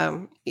of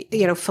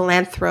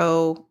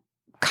philanthro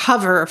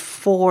cover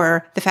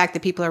for the fact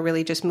that people are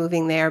really just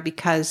moving there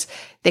because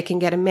they can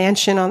get a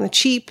mansion on the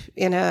cheap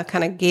in a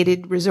kind of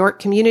gated resort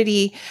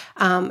community,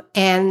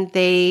 and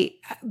they,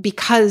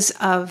 because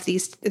of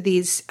these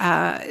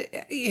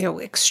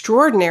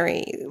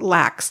extraordinary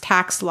lax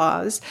tax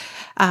laws,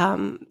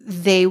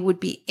 they would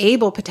be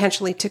able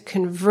potentially to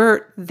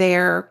convert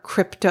their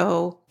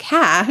crypto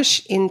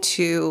cash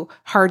into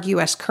hard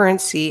U.S.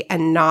 currency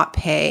and not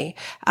pay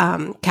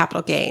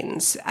capital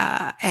gains,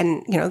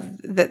 and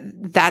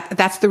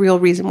that's the real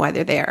reason why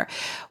they're there.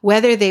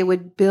 Whether they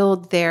would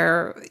build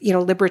their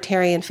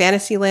libertarian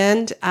fantasy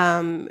land,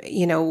 I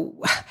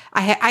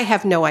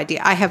have no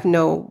idea. I have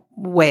no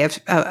way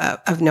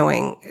of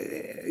knowing,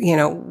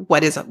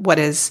 what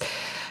is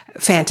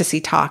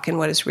fantasy talk and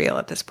what is real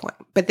at this point.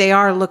 But they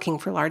are looking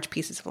for large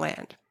pieces of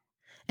land.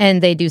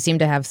 And they do seem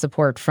to have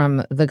support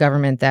from the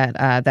government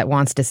that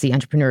wants to see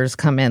entrepreneurs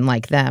come in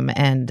like them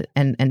and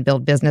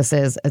build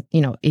businesses,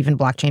 even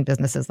blockchain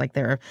businesses like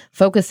they're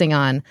focusing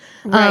on.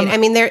 Right. I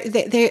mean,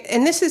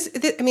 and this is,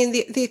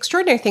 the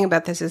extraordinary thing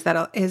about this is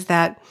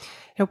that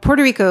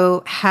Puerto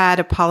Rico had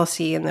a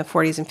policy in the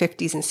 40s and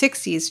 50s and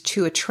 60s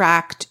to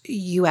attract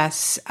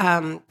U.S.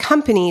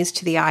 companies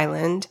to the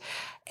island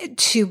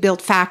to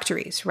build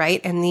factories, right?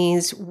 And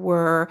these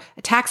were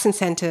tax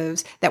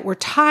incentives that were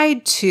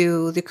tied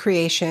to the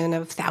creation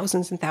of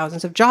thousands and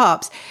thousands of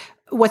jobs.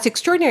 What's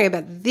extraordinary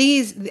about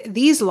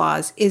these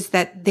laws is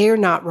that they're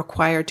not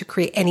required to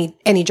create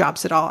any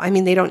jobs at all. I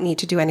mean, they don't need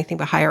to do anything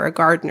but hire a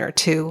gardener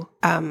to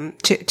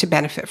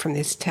benefit from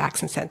these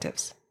tax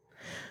incentives.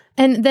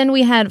 And then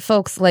we had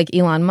folks like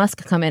Elon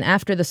Musk come in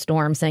after the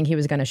storm saying he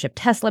was going to ship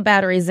Tesla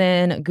batteries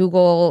in.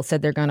 Google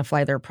said they're going to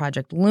fly their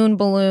Project Loon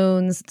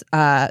balloons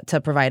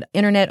to provide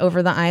internet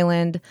over the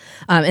island.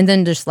 And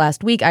then just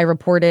last week, I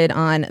reported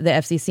on the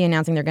FCC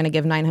announcing they're going to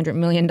give $900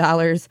 million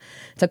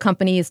to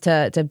companies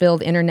to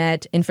build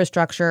internet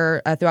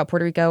infrastructure throughout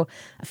Puerto Rico.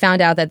 I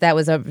found out that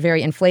was a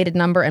very inflated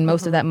number, and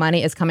most of that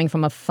money is coming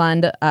from a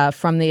fund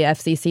from the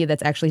FCC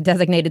that's actually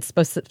designated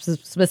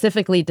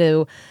specifically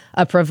to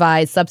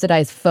provide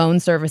subsidized phone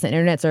service and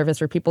internet service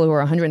for people who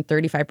are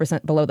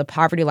 135% below the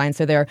poverty line.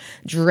 So they're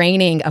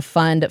draining a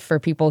fund for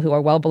people who are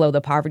well below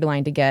the poverty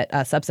line to get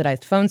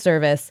subsidized phone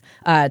service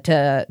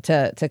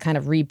to kind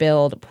of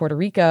rebuild Puerto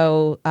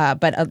Rico.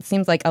 But it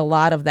seems like a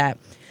lot of that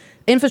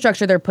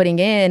infrastructure they're putting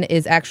in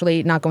is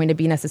actually not going to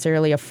be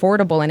necessarily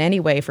affordable in any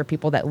way for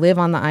people that live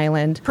on the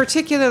island.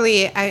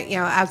 Particularly,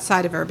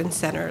 outside of urban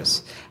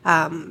centers.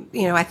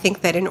 I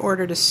think that in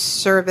order to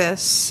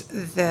service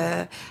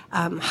the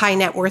high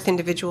net worth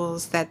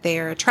individuals that they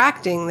are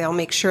attracting, they'll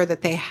make sure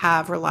that they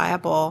have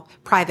reliable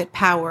private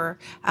power,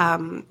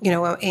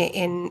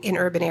 in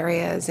urban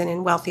areas and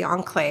in wealthy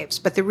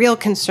enclaves. But the real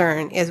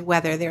concern is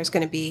whether there's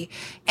going to be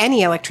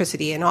any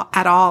electricity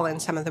at all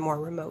in some of the more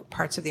remote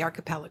parts of the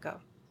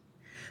archipelago.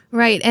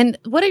 Right. And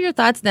what are your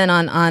thoughts then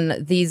on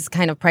these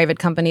kind of private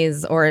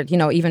companies or,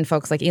 even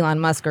folks like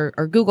Elon Musk or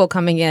Google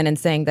coming in and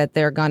saying that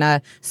they're going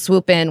to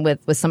swoop in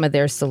with some of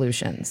their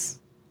solutions?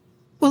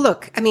 Well,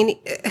 look, I mean,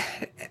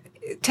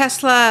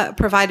 Tesla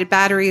provided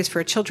batteries for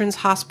a children's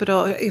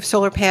hospital,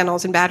 solar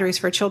panels and batteries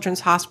for a children's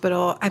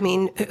hospital. I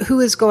mean,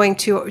 who is going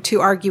to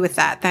argue with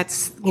that?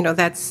 That's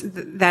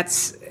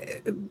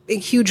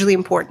hugely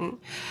important.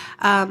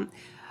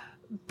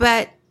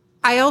 But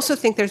I also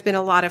think there's been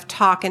a lot of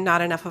talk and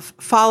not enough of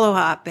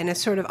follow-up, and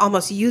it's sort of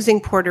almost using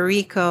Puerto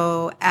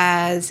Rico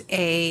as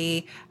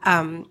as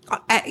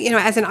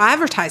an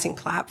advertising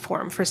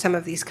platform for some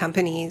of these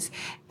companies.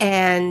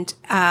 And,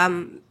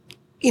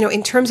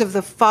 in terms of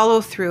the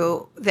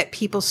follow-through that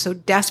people so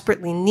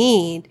desperately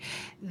need,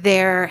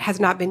 there has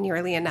not been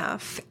nearly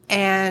enough.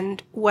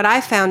 And what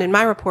I found in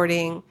my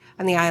reporting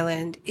on the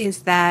island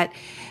is that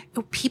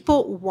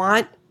people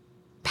want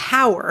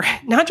power,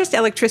 not just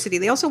electricity.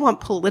 They also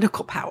want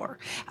political power.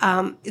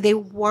 They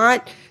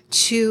want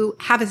to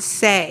have a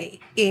say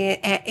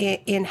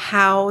in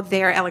how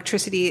their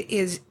electricity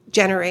is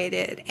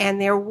generated. And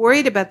they're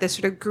worried about this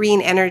sort of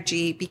green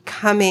energy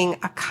becoming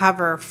a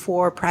cover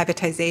for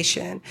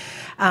privatization.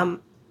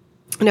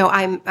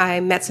 I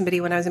met somebody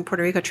when I was in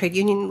Puerto Rico, a trade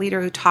union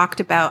leader, who talked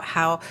about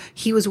how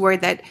he was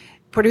worried that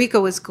Puerto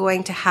Rico was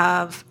going to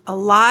have a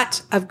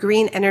lot of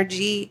green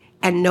energy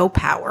and no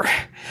power.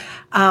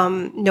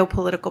 No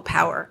political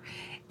power.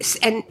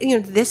 And,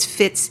 this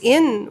fits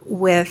in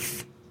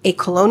with a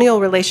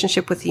colonial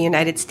relationship with the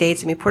United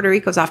States. I mean, Puerto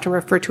Rico is often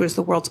referred to as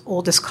the world's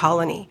oldest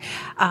colony.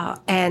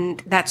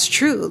 And that's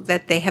true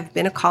that they have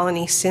been a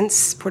colony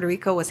since Puerto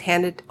Rico was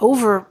handed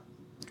over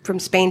from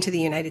Spain to the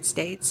United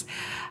States.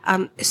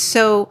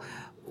 So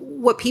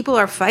what people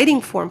are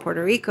fighting for in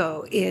Puerto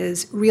Rico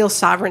is real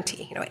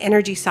sovereignty,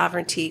 energy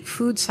sovereignty,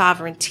 food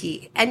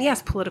sovereignty, and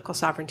yes, political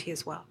sovereignty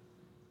as well.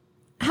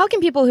 How can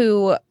people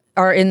who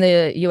are in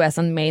the U.S.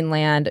 on the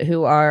mainland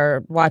who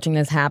are watching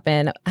this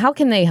happen, how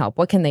can they help?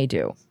 What can they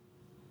do?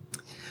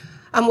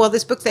 Well,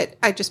 this book that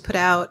I just put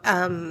out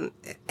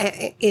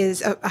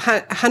is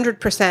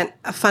 100%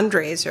 a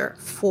fundraiser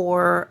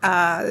for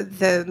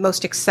the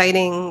most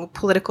exciting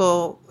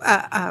political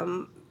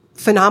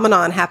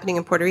phenomenon happening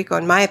in Puerto Rico,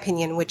 in my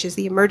opinion, which is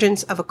the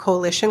emergence of a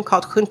coalition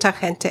called Junta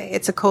Gente.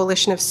 It's a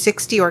coalition of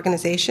 60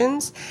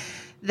 organizations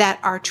that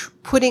are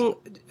putting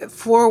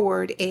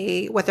forward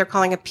what they're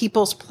calling a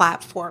people's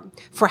platform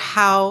for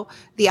how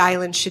the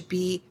island should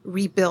be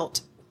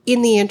rebuilt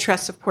in the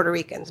interests of Puerto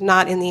Ricans,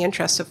 not in the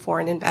interests of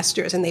foreign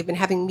investors. And they've been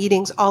having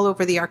meetings all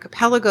over the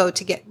archipelago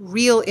to get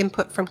real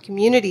input from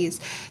communities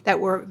that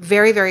were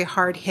very, very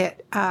hard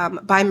hit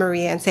by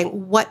Maria, and saying,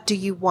 what do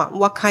you want?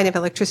 What kind of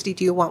electricity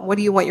do you want? What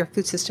do you want your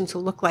food system to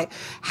look like?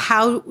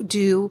 How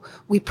do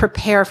we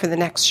prepare for the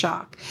next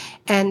shock?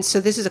 And so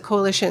this is a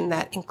coalition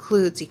that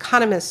includes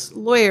economists,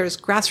 lawyers,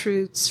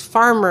 grassroots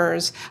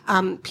farmers,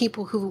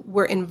 people who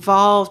were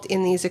involved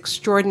in these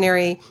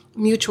extraordinary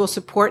mutual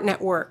support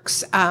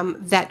networks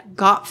that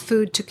got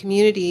food to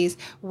communities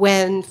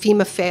when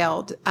FEMA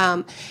failed.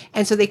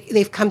 And so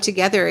they've come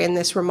together in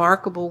this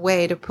remarkable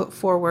way to put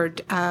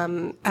forward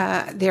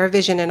their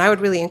vision. And I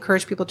would really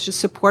encourage people to just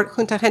support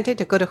Junta Gente,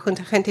 to go to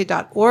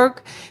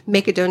juntagente.org,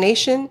 make a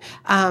donation.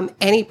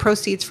 Any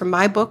proceeds from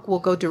my book will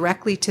go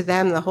directly to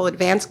them. The whole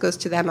advance goes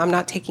to them. I'm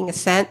not taking a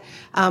cent.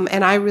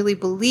 And I really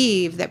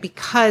believe that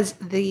because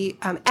the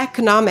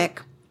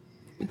economic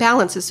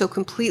balance is so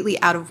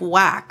completely out of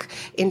whack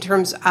in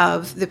terms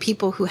of the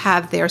people who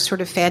have their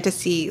sort of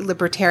fantasy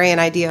libertarian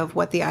idea of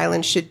what the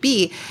island should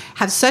be,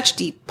 have such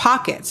deep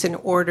pockets in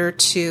order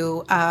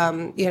to,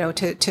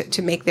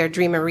 to make their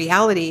dream a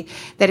reality,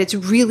 that it's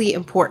really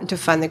important to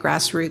fund the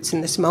grassroots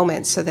in this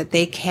moment so that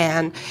they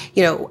can,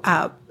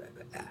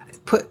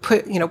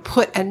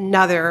 put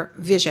another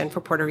vision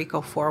for Puerto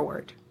Rico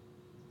forward.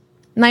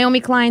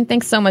 Naomi Klein,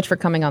 thanks so much for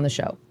coming on the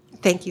show.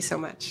 Thank you so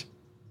much.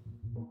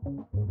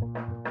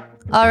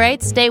 All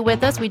right, stay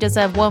with us. We just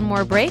have one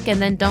more break,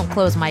 and then don't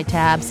close my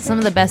tabs. Some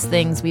of the best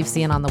things we've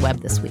seen on the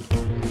web this week.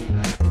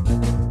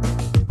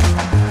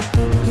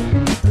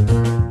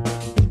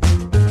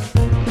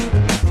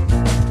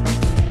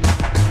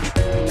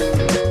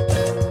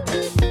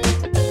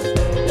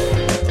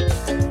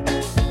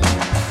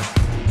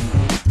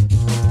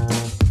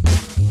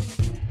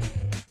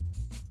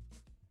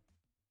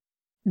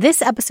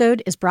 This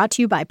episode is brought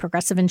to you by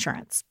Progressive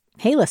Insurance.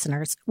 Hey,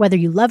 listeners, whether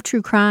you love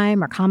true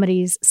crime or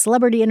comedies,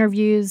 celebrity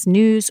interviews,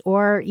 news,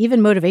 or even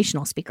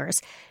motivational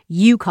speakers,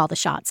 you call the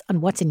shots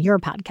on what's in your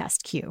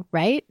podcast queue,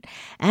 right?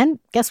 And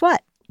guess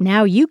what?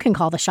 Now you can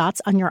call the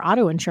shots on your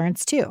auto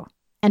insurance, too.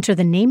 Enter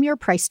the Name Your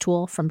Price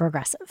tool from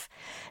Progressive.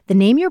 The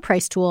Name Your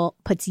Price tool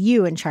puts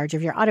you in charge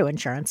of your auto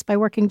insurance by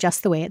working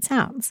just the way it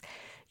sounds.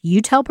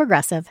 You tell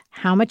Progressive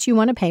how much you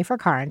want to pay for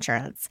car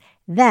insurance.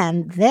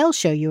 Then they'll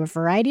show you a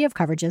variety of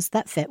coverages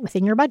that fit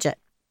within your budget,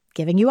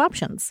 giving you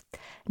options.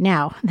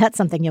 Now, that's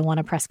something you'll want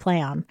to press play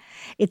on.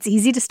 It's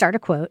easy to start a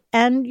quote,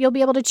 and you'll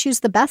be able to choose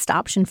the best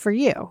option for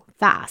you,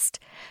 fast.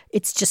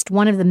 It's just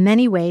one of the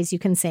many ways you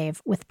can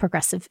save with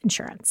Progressive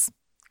Insurance.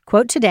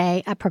 Quote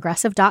today at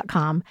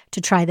Progressive.com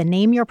to try the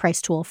Name Your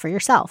Price tool for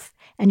yourself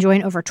and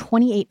join over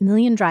 28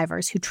 million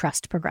drivers who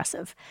trust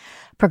Progressive.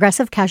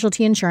 Progressive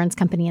Casualty Insurance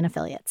Company and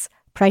Affiliates.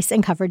 Price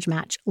and coverage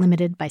match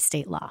limited by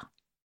state law.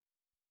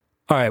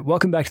 All right,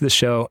 welcome back to the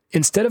show.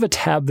 Instead of a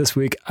tab this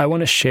week, I want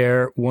to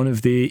share one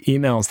of the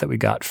emails that we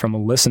got from a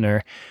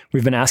listener.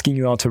 We've been asking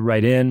you all to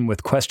write in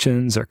with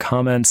questions or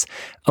comments.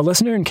 A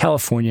listener in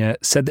California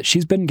said that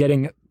she's been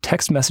getting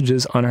text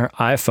messages on her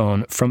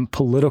iPhone from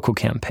political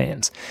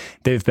campaigns.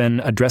 They've been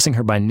addressing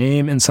her by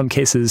name in some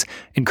cases,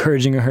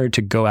 encouraging her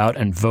to go out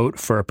and vote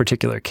for a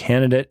particular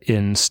candidate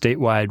in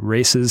statewide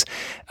races.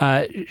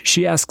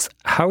 She asks,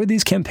 how are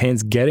these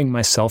campaigns getting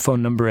my cell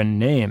phone number and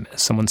name?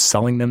 Is someone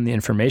selling them the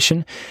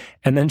information?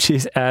 And then she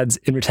adds,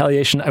 in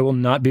retaliation, I will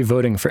not be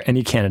voting for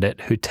any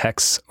candidate who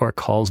texts or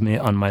calls me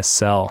on my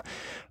cell.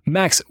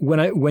 Max,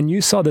 when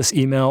you saw this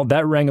email,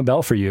 that rang a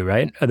bell for you,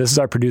 right? This is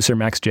our producer,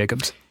 Max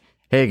Jacobs.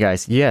 Hey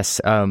guys, yes,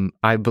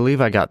 I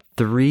believe I got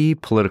 3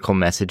 political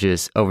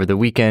messages over the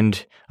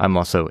weekend. I'm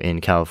also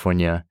in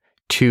California.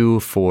 2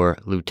 for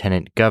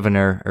lieutenant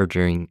governor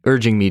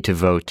urging me to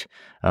vote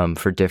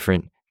for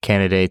different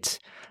candidates.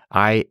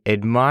 I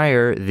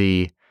admire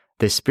the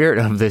spirit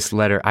of this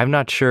letter. I'm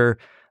not sure,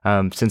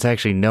 since I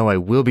actually know I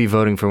will be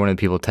voting for one of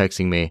the people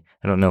texting me.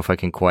 I don't know if I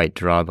can quite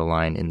draw the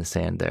line in the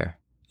sand there.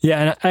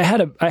 Yeah,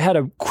 and I had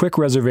a quick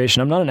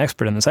reservation. I'm not an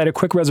expert in this. I had a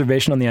quick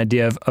reservation on the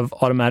idea of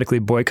automatically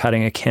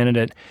boycotting a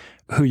candidate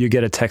who you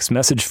get a text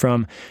message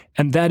from.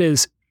 And that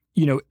is,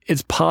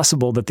 it's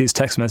possible that these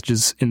text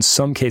messages in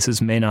some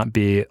cases may not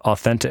be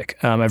authentic.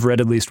 I've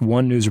read at least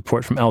one news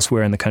report from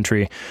elsewhere in the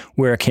country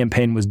where a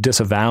campaign was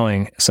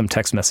disavowing some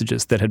text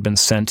messages that had been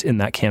sent in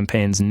that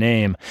campaign's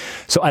name.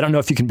 So I don't know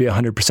if you can be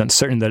 100%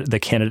 certain that the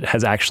candidate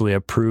has actually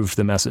approved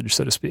the message,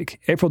 so to speak.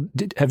 April,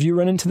 have you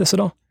run into this at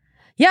all?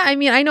 Yeah, I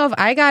mean, I know if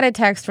I got a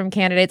text from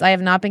candidates, I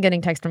have not been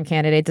getting text from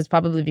candidates. It's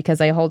probably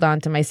because I hold on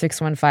to my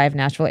 615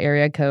 Nashville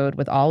area code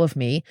with all of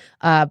me.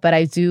 But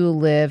I do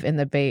live in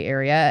the Bay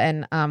Area,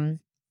 and I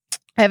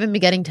haven't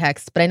been getting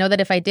texts. But I know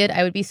that if I did,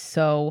 I would be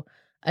so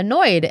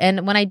annoyed.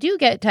 And when I do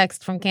get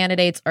texts from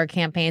candidates or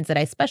campaigns that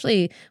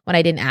especially when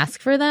I didn't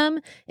ask for them,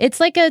 it's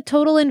like a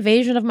total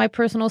invasion of my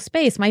personal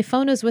space. My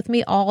phone is with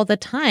me all the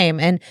time,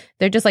 and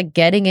they're just like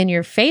getting in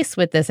your face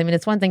with this. I mean,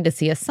 it's one thing to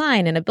see a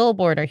sign in a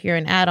billboard or hear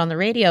an ad on the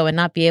radio and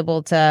not be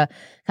able to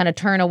kind of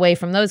turn away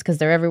from those because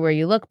they're everywhere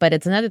you look. But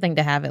it's another thing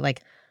to have it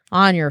like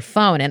on your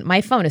phone. And my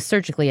phone is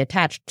surgically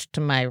attached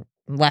to my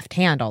left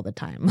hand all the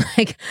time.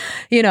 Like,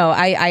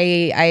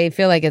 I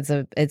feel like it's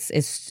an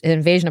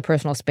invasion of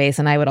personal space,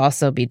 and I would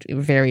also be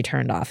very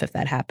turned off if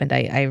that happened.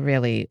 I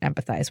really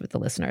empathize with the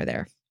listener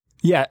there.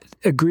 Yeah,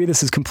 agree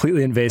this is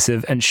completely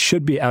invasive and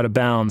should be out of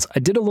bounds. I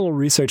did a little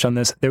research on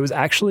this. There was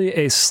actually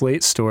a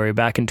Slate story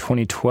back in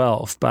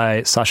 2012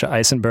 by Sasha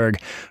Eisenberg,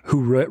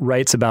 who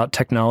writes about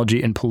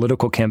technology in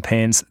political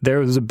campaigns. There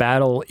was a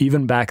battle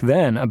even back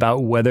then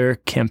about whether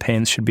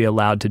campaigns should be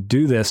allowed to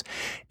do this.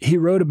 He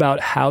wrote about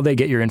how they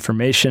get your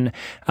information.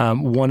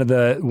 One of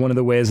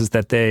the ways is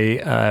that they,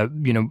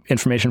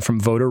 information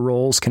from voter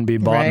rolls can be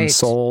bought and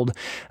sold.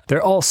 There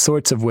are all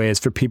sorts of ways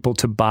for people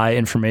to buy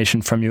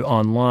information from you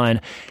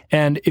online.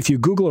 And if you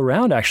Google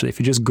around, actually, if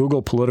you just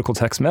Google political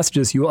text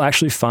messages, you will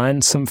actually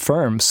find some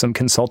firms, some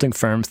consulting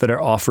firms that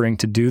are offering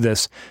to do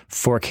this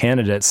for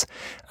candidates.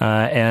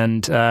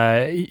 It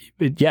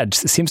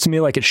seems to me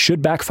like it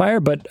should backfire,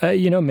 but,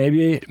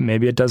 maybe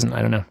it doesn't.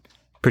 I don't know.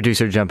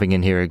 Producer jumping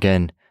in here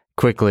again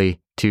quickly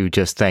to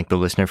just thank the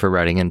listener for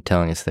writing and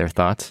telling us their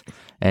thoughts.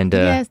 And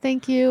yes,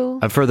 thank you.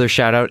 A further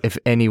shout out if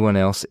anyone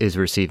else is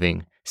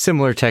receiving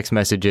similar text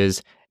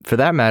messages. For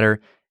that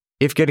matter,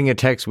 if getting a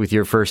text with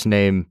your first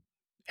name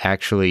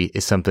actually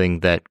is something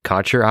that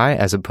caught your eye,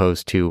 as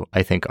opposed to,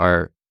 I think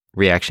our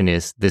reaction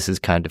is, this is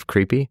kind of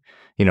creepy.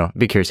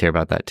 Be curious to hear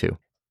about that too.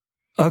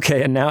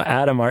 Okay, and now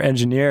Adam, our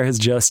engineer, has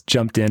just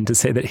jumped in to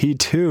say that he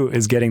too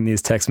is getting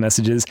these text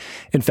messages.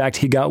 In fact,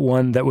 he got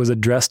one that was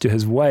addressed to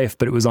his wife,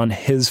 but it was on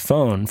his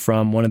phone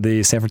from one of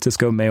the San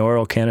Francisco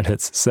mayoral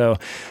candidates. So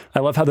I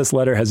love how this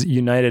letter has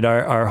united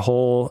our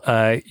whole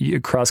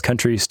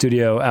cross-country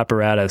studio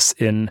apparatus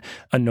in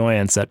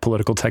annoyance at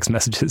political text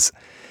messages.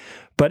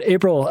 But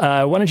April,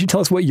 why don't you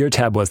tell us what your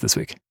tab was this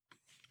week?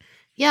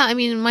 Yeah, I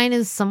mean, mine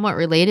is somewhat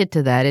related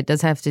to that. It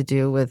does have to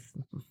do with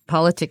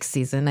politics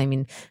season. I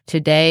mean,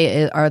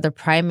 today are the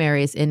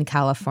primaries in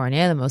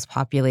California, the most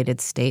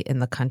populated state in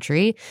the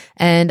country.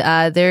 And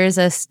there is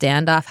a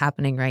standoff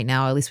happening right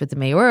now, at least with the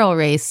mayoral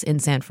race in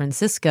San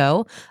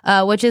Francisco,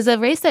 which is a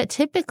race that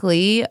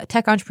typically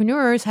tech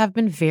entrepreneurs have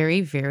been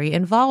very, very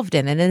involved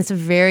in. And it's a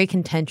very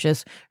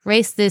contentious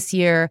race this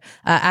year.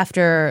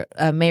 After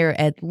Mayor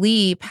Ed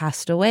Lee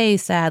passed away,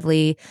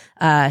 sadly,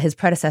 his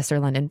predecessor,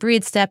 London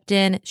Breed, stepped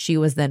in. She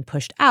was then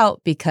pushed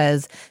out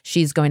because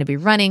she's going to be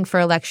running for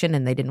election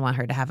and they didn't want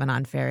her to have an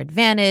unfair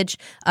advantage.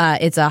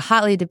 It's a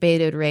hotly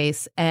debated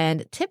race.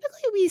 And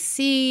typically we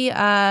see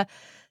the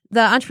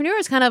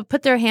entrepreneurs kind of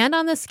put their hand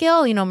on the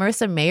scale.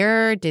 Marissa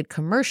Mayer did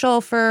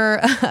commercial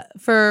for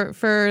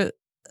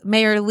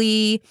Mayor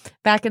Lee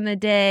back in the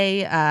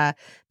day.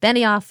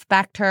 Benioff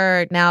backed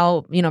her.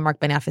 Now, Mark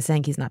Benioff is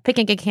saying he's not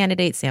picking a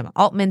candidate. Sam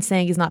Altman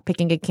saying he's not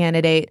picking a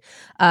candidate.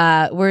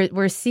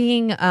 We're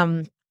seeing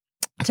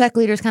tech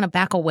leaders kind of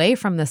back away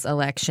from this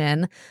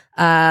election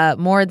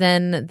more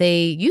than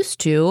they used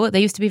to. They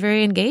used to be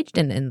very engaged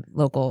in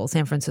local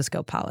San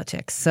Francisco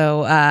politics.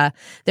 So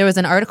there was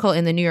an article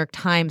in the New York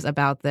Times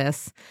about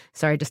this.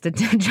 Sorry, just to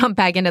jump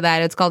back into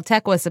that. It's called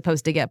 "Tech Was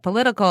Supposed to Get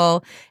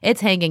Political."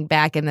 It's hanging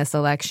back in this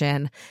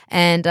election.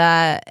 And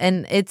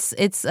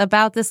it's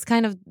about this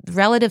kind of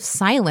relative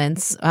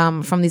silence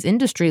from these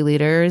industry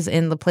leaders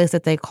in the place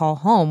that they call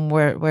home,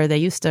 where they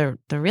used to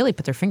really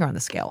put their finger on the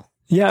scale.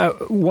 Yeah,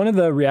 one of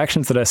the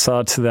reactions that I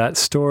saw to that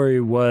story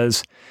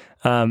was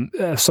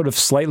a sort of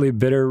slightly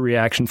bitter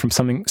reaction from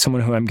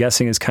someone who I'm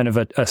guessing is kind of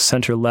a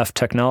center-left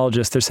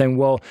technologist. They're saying,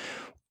 well,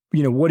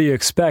 what do you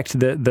expect?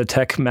 The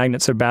tech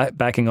magnates are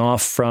backing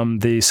off from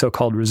the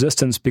so-called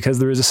resistance because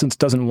the resistance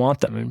doesn't want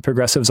them. And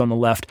progressives on the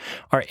left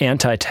are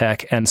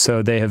anti-tech, and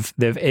so they've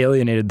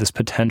alienated this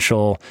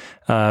potential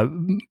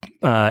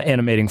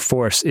animating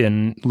force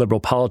in liberal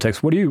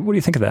politics. What do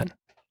you think of that?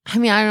 I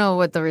mean, I don't know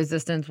what the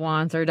resistance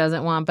wants or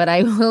doesn't want, but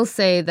I will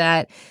say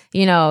that,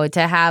 to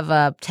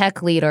have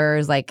tech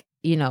leaders like,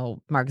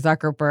 Mark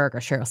Zuckerberg or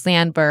Sheryl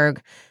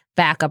Sandberg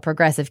back a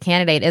progressive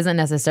candidate isn't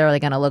necessarily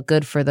going to look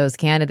good for those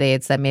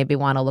candidates that maybe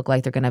want to look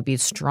like they're going to be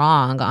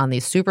strong on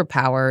these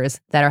superpowers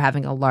that are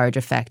having a large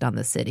effect on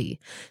the city.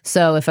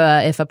 So if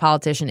a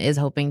politician is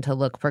hoping to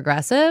look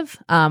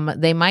progressive,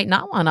 they might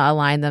not want to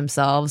align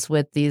themselves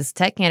with these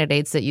tech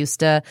candidates that used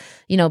to,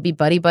 be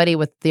buddy-buddy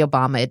with the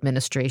Obama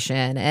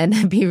administration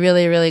and be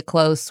really, really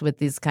close with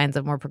these kinds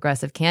of more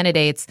progressive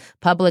candidates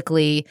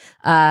publicly.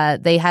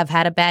 They have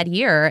had a bad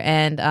year,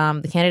 and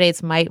the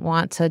candidates might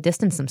want to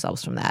distance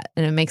themselves from that.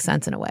 And it makes sense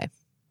in a way.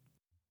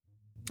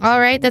 All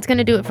right, that's going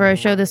to do it for our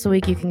show this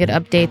week. You can get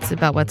updates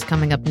about what's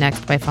coming up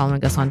next by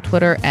following us on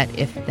Twitter at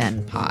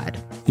IfThenPod.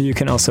 You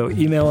can also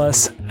email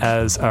us,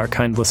 as our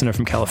kind listener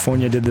from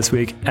California did this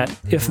week, at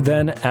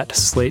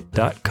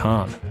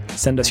ifthen@slate.com.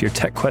 Send us your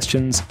tech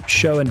questions,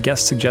 show and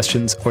guest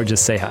suggestions, or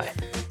just say hi.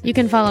 You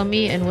can follow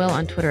me and Will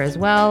on Twitter as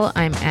well.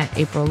 I'm at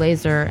April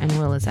Laser, and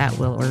Will is at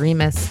Will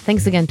Oremus.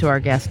 Thanks again to our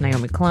guest,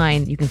 Naomi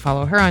Klein. You can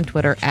follow her on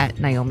Twitter at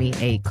Naomi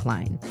A.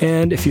 Klein.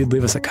 And if you'd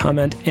leave us a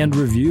comment and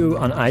review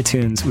on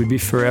iTunes, we'd be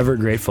forever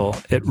grateful.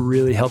 It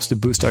really helps to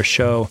boost our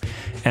show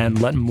and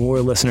let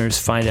more listeners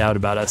find out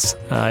about us.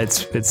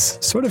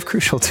 It's sort of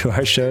crucial to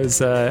our show's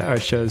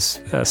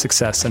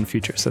success and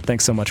future. So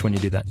thanks so much when you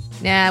do that.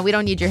 Nah, we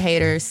don't need your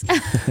haters.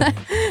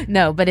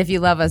 No, but if you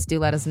love us, do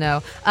let us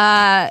know.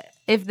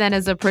 If Then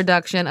is a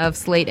production of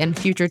Slate and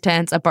Future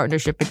Tense, a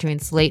partnership between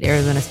Slate,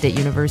 Arizona State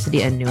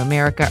University, and New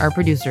America. Our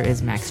producer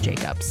is Max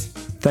Jacobs.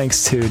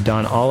 Thanks to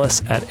Don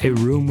Allis at A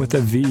Room with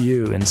a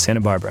VU in Santa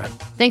Barbara.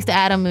 Thanks to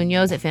Adam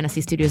Munoz at Fantasy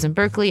Studios in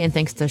Berkeley, and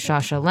thanks to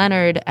Shasha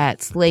Leonard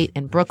at Slate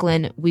in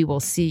Brooklyn. We will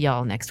see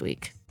y'all next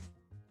week.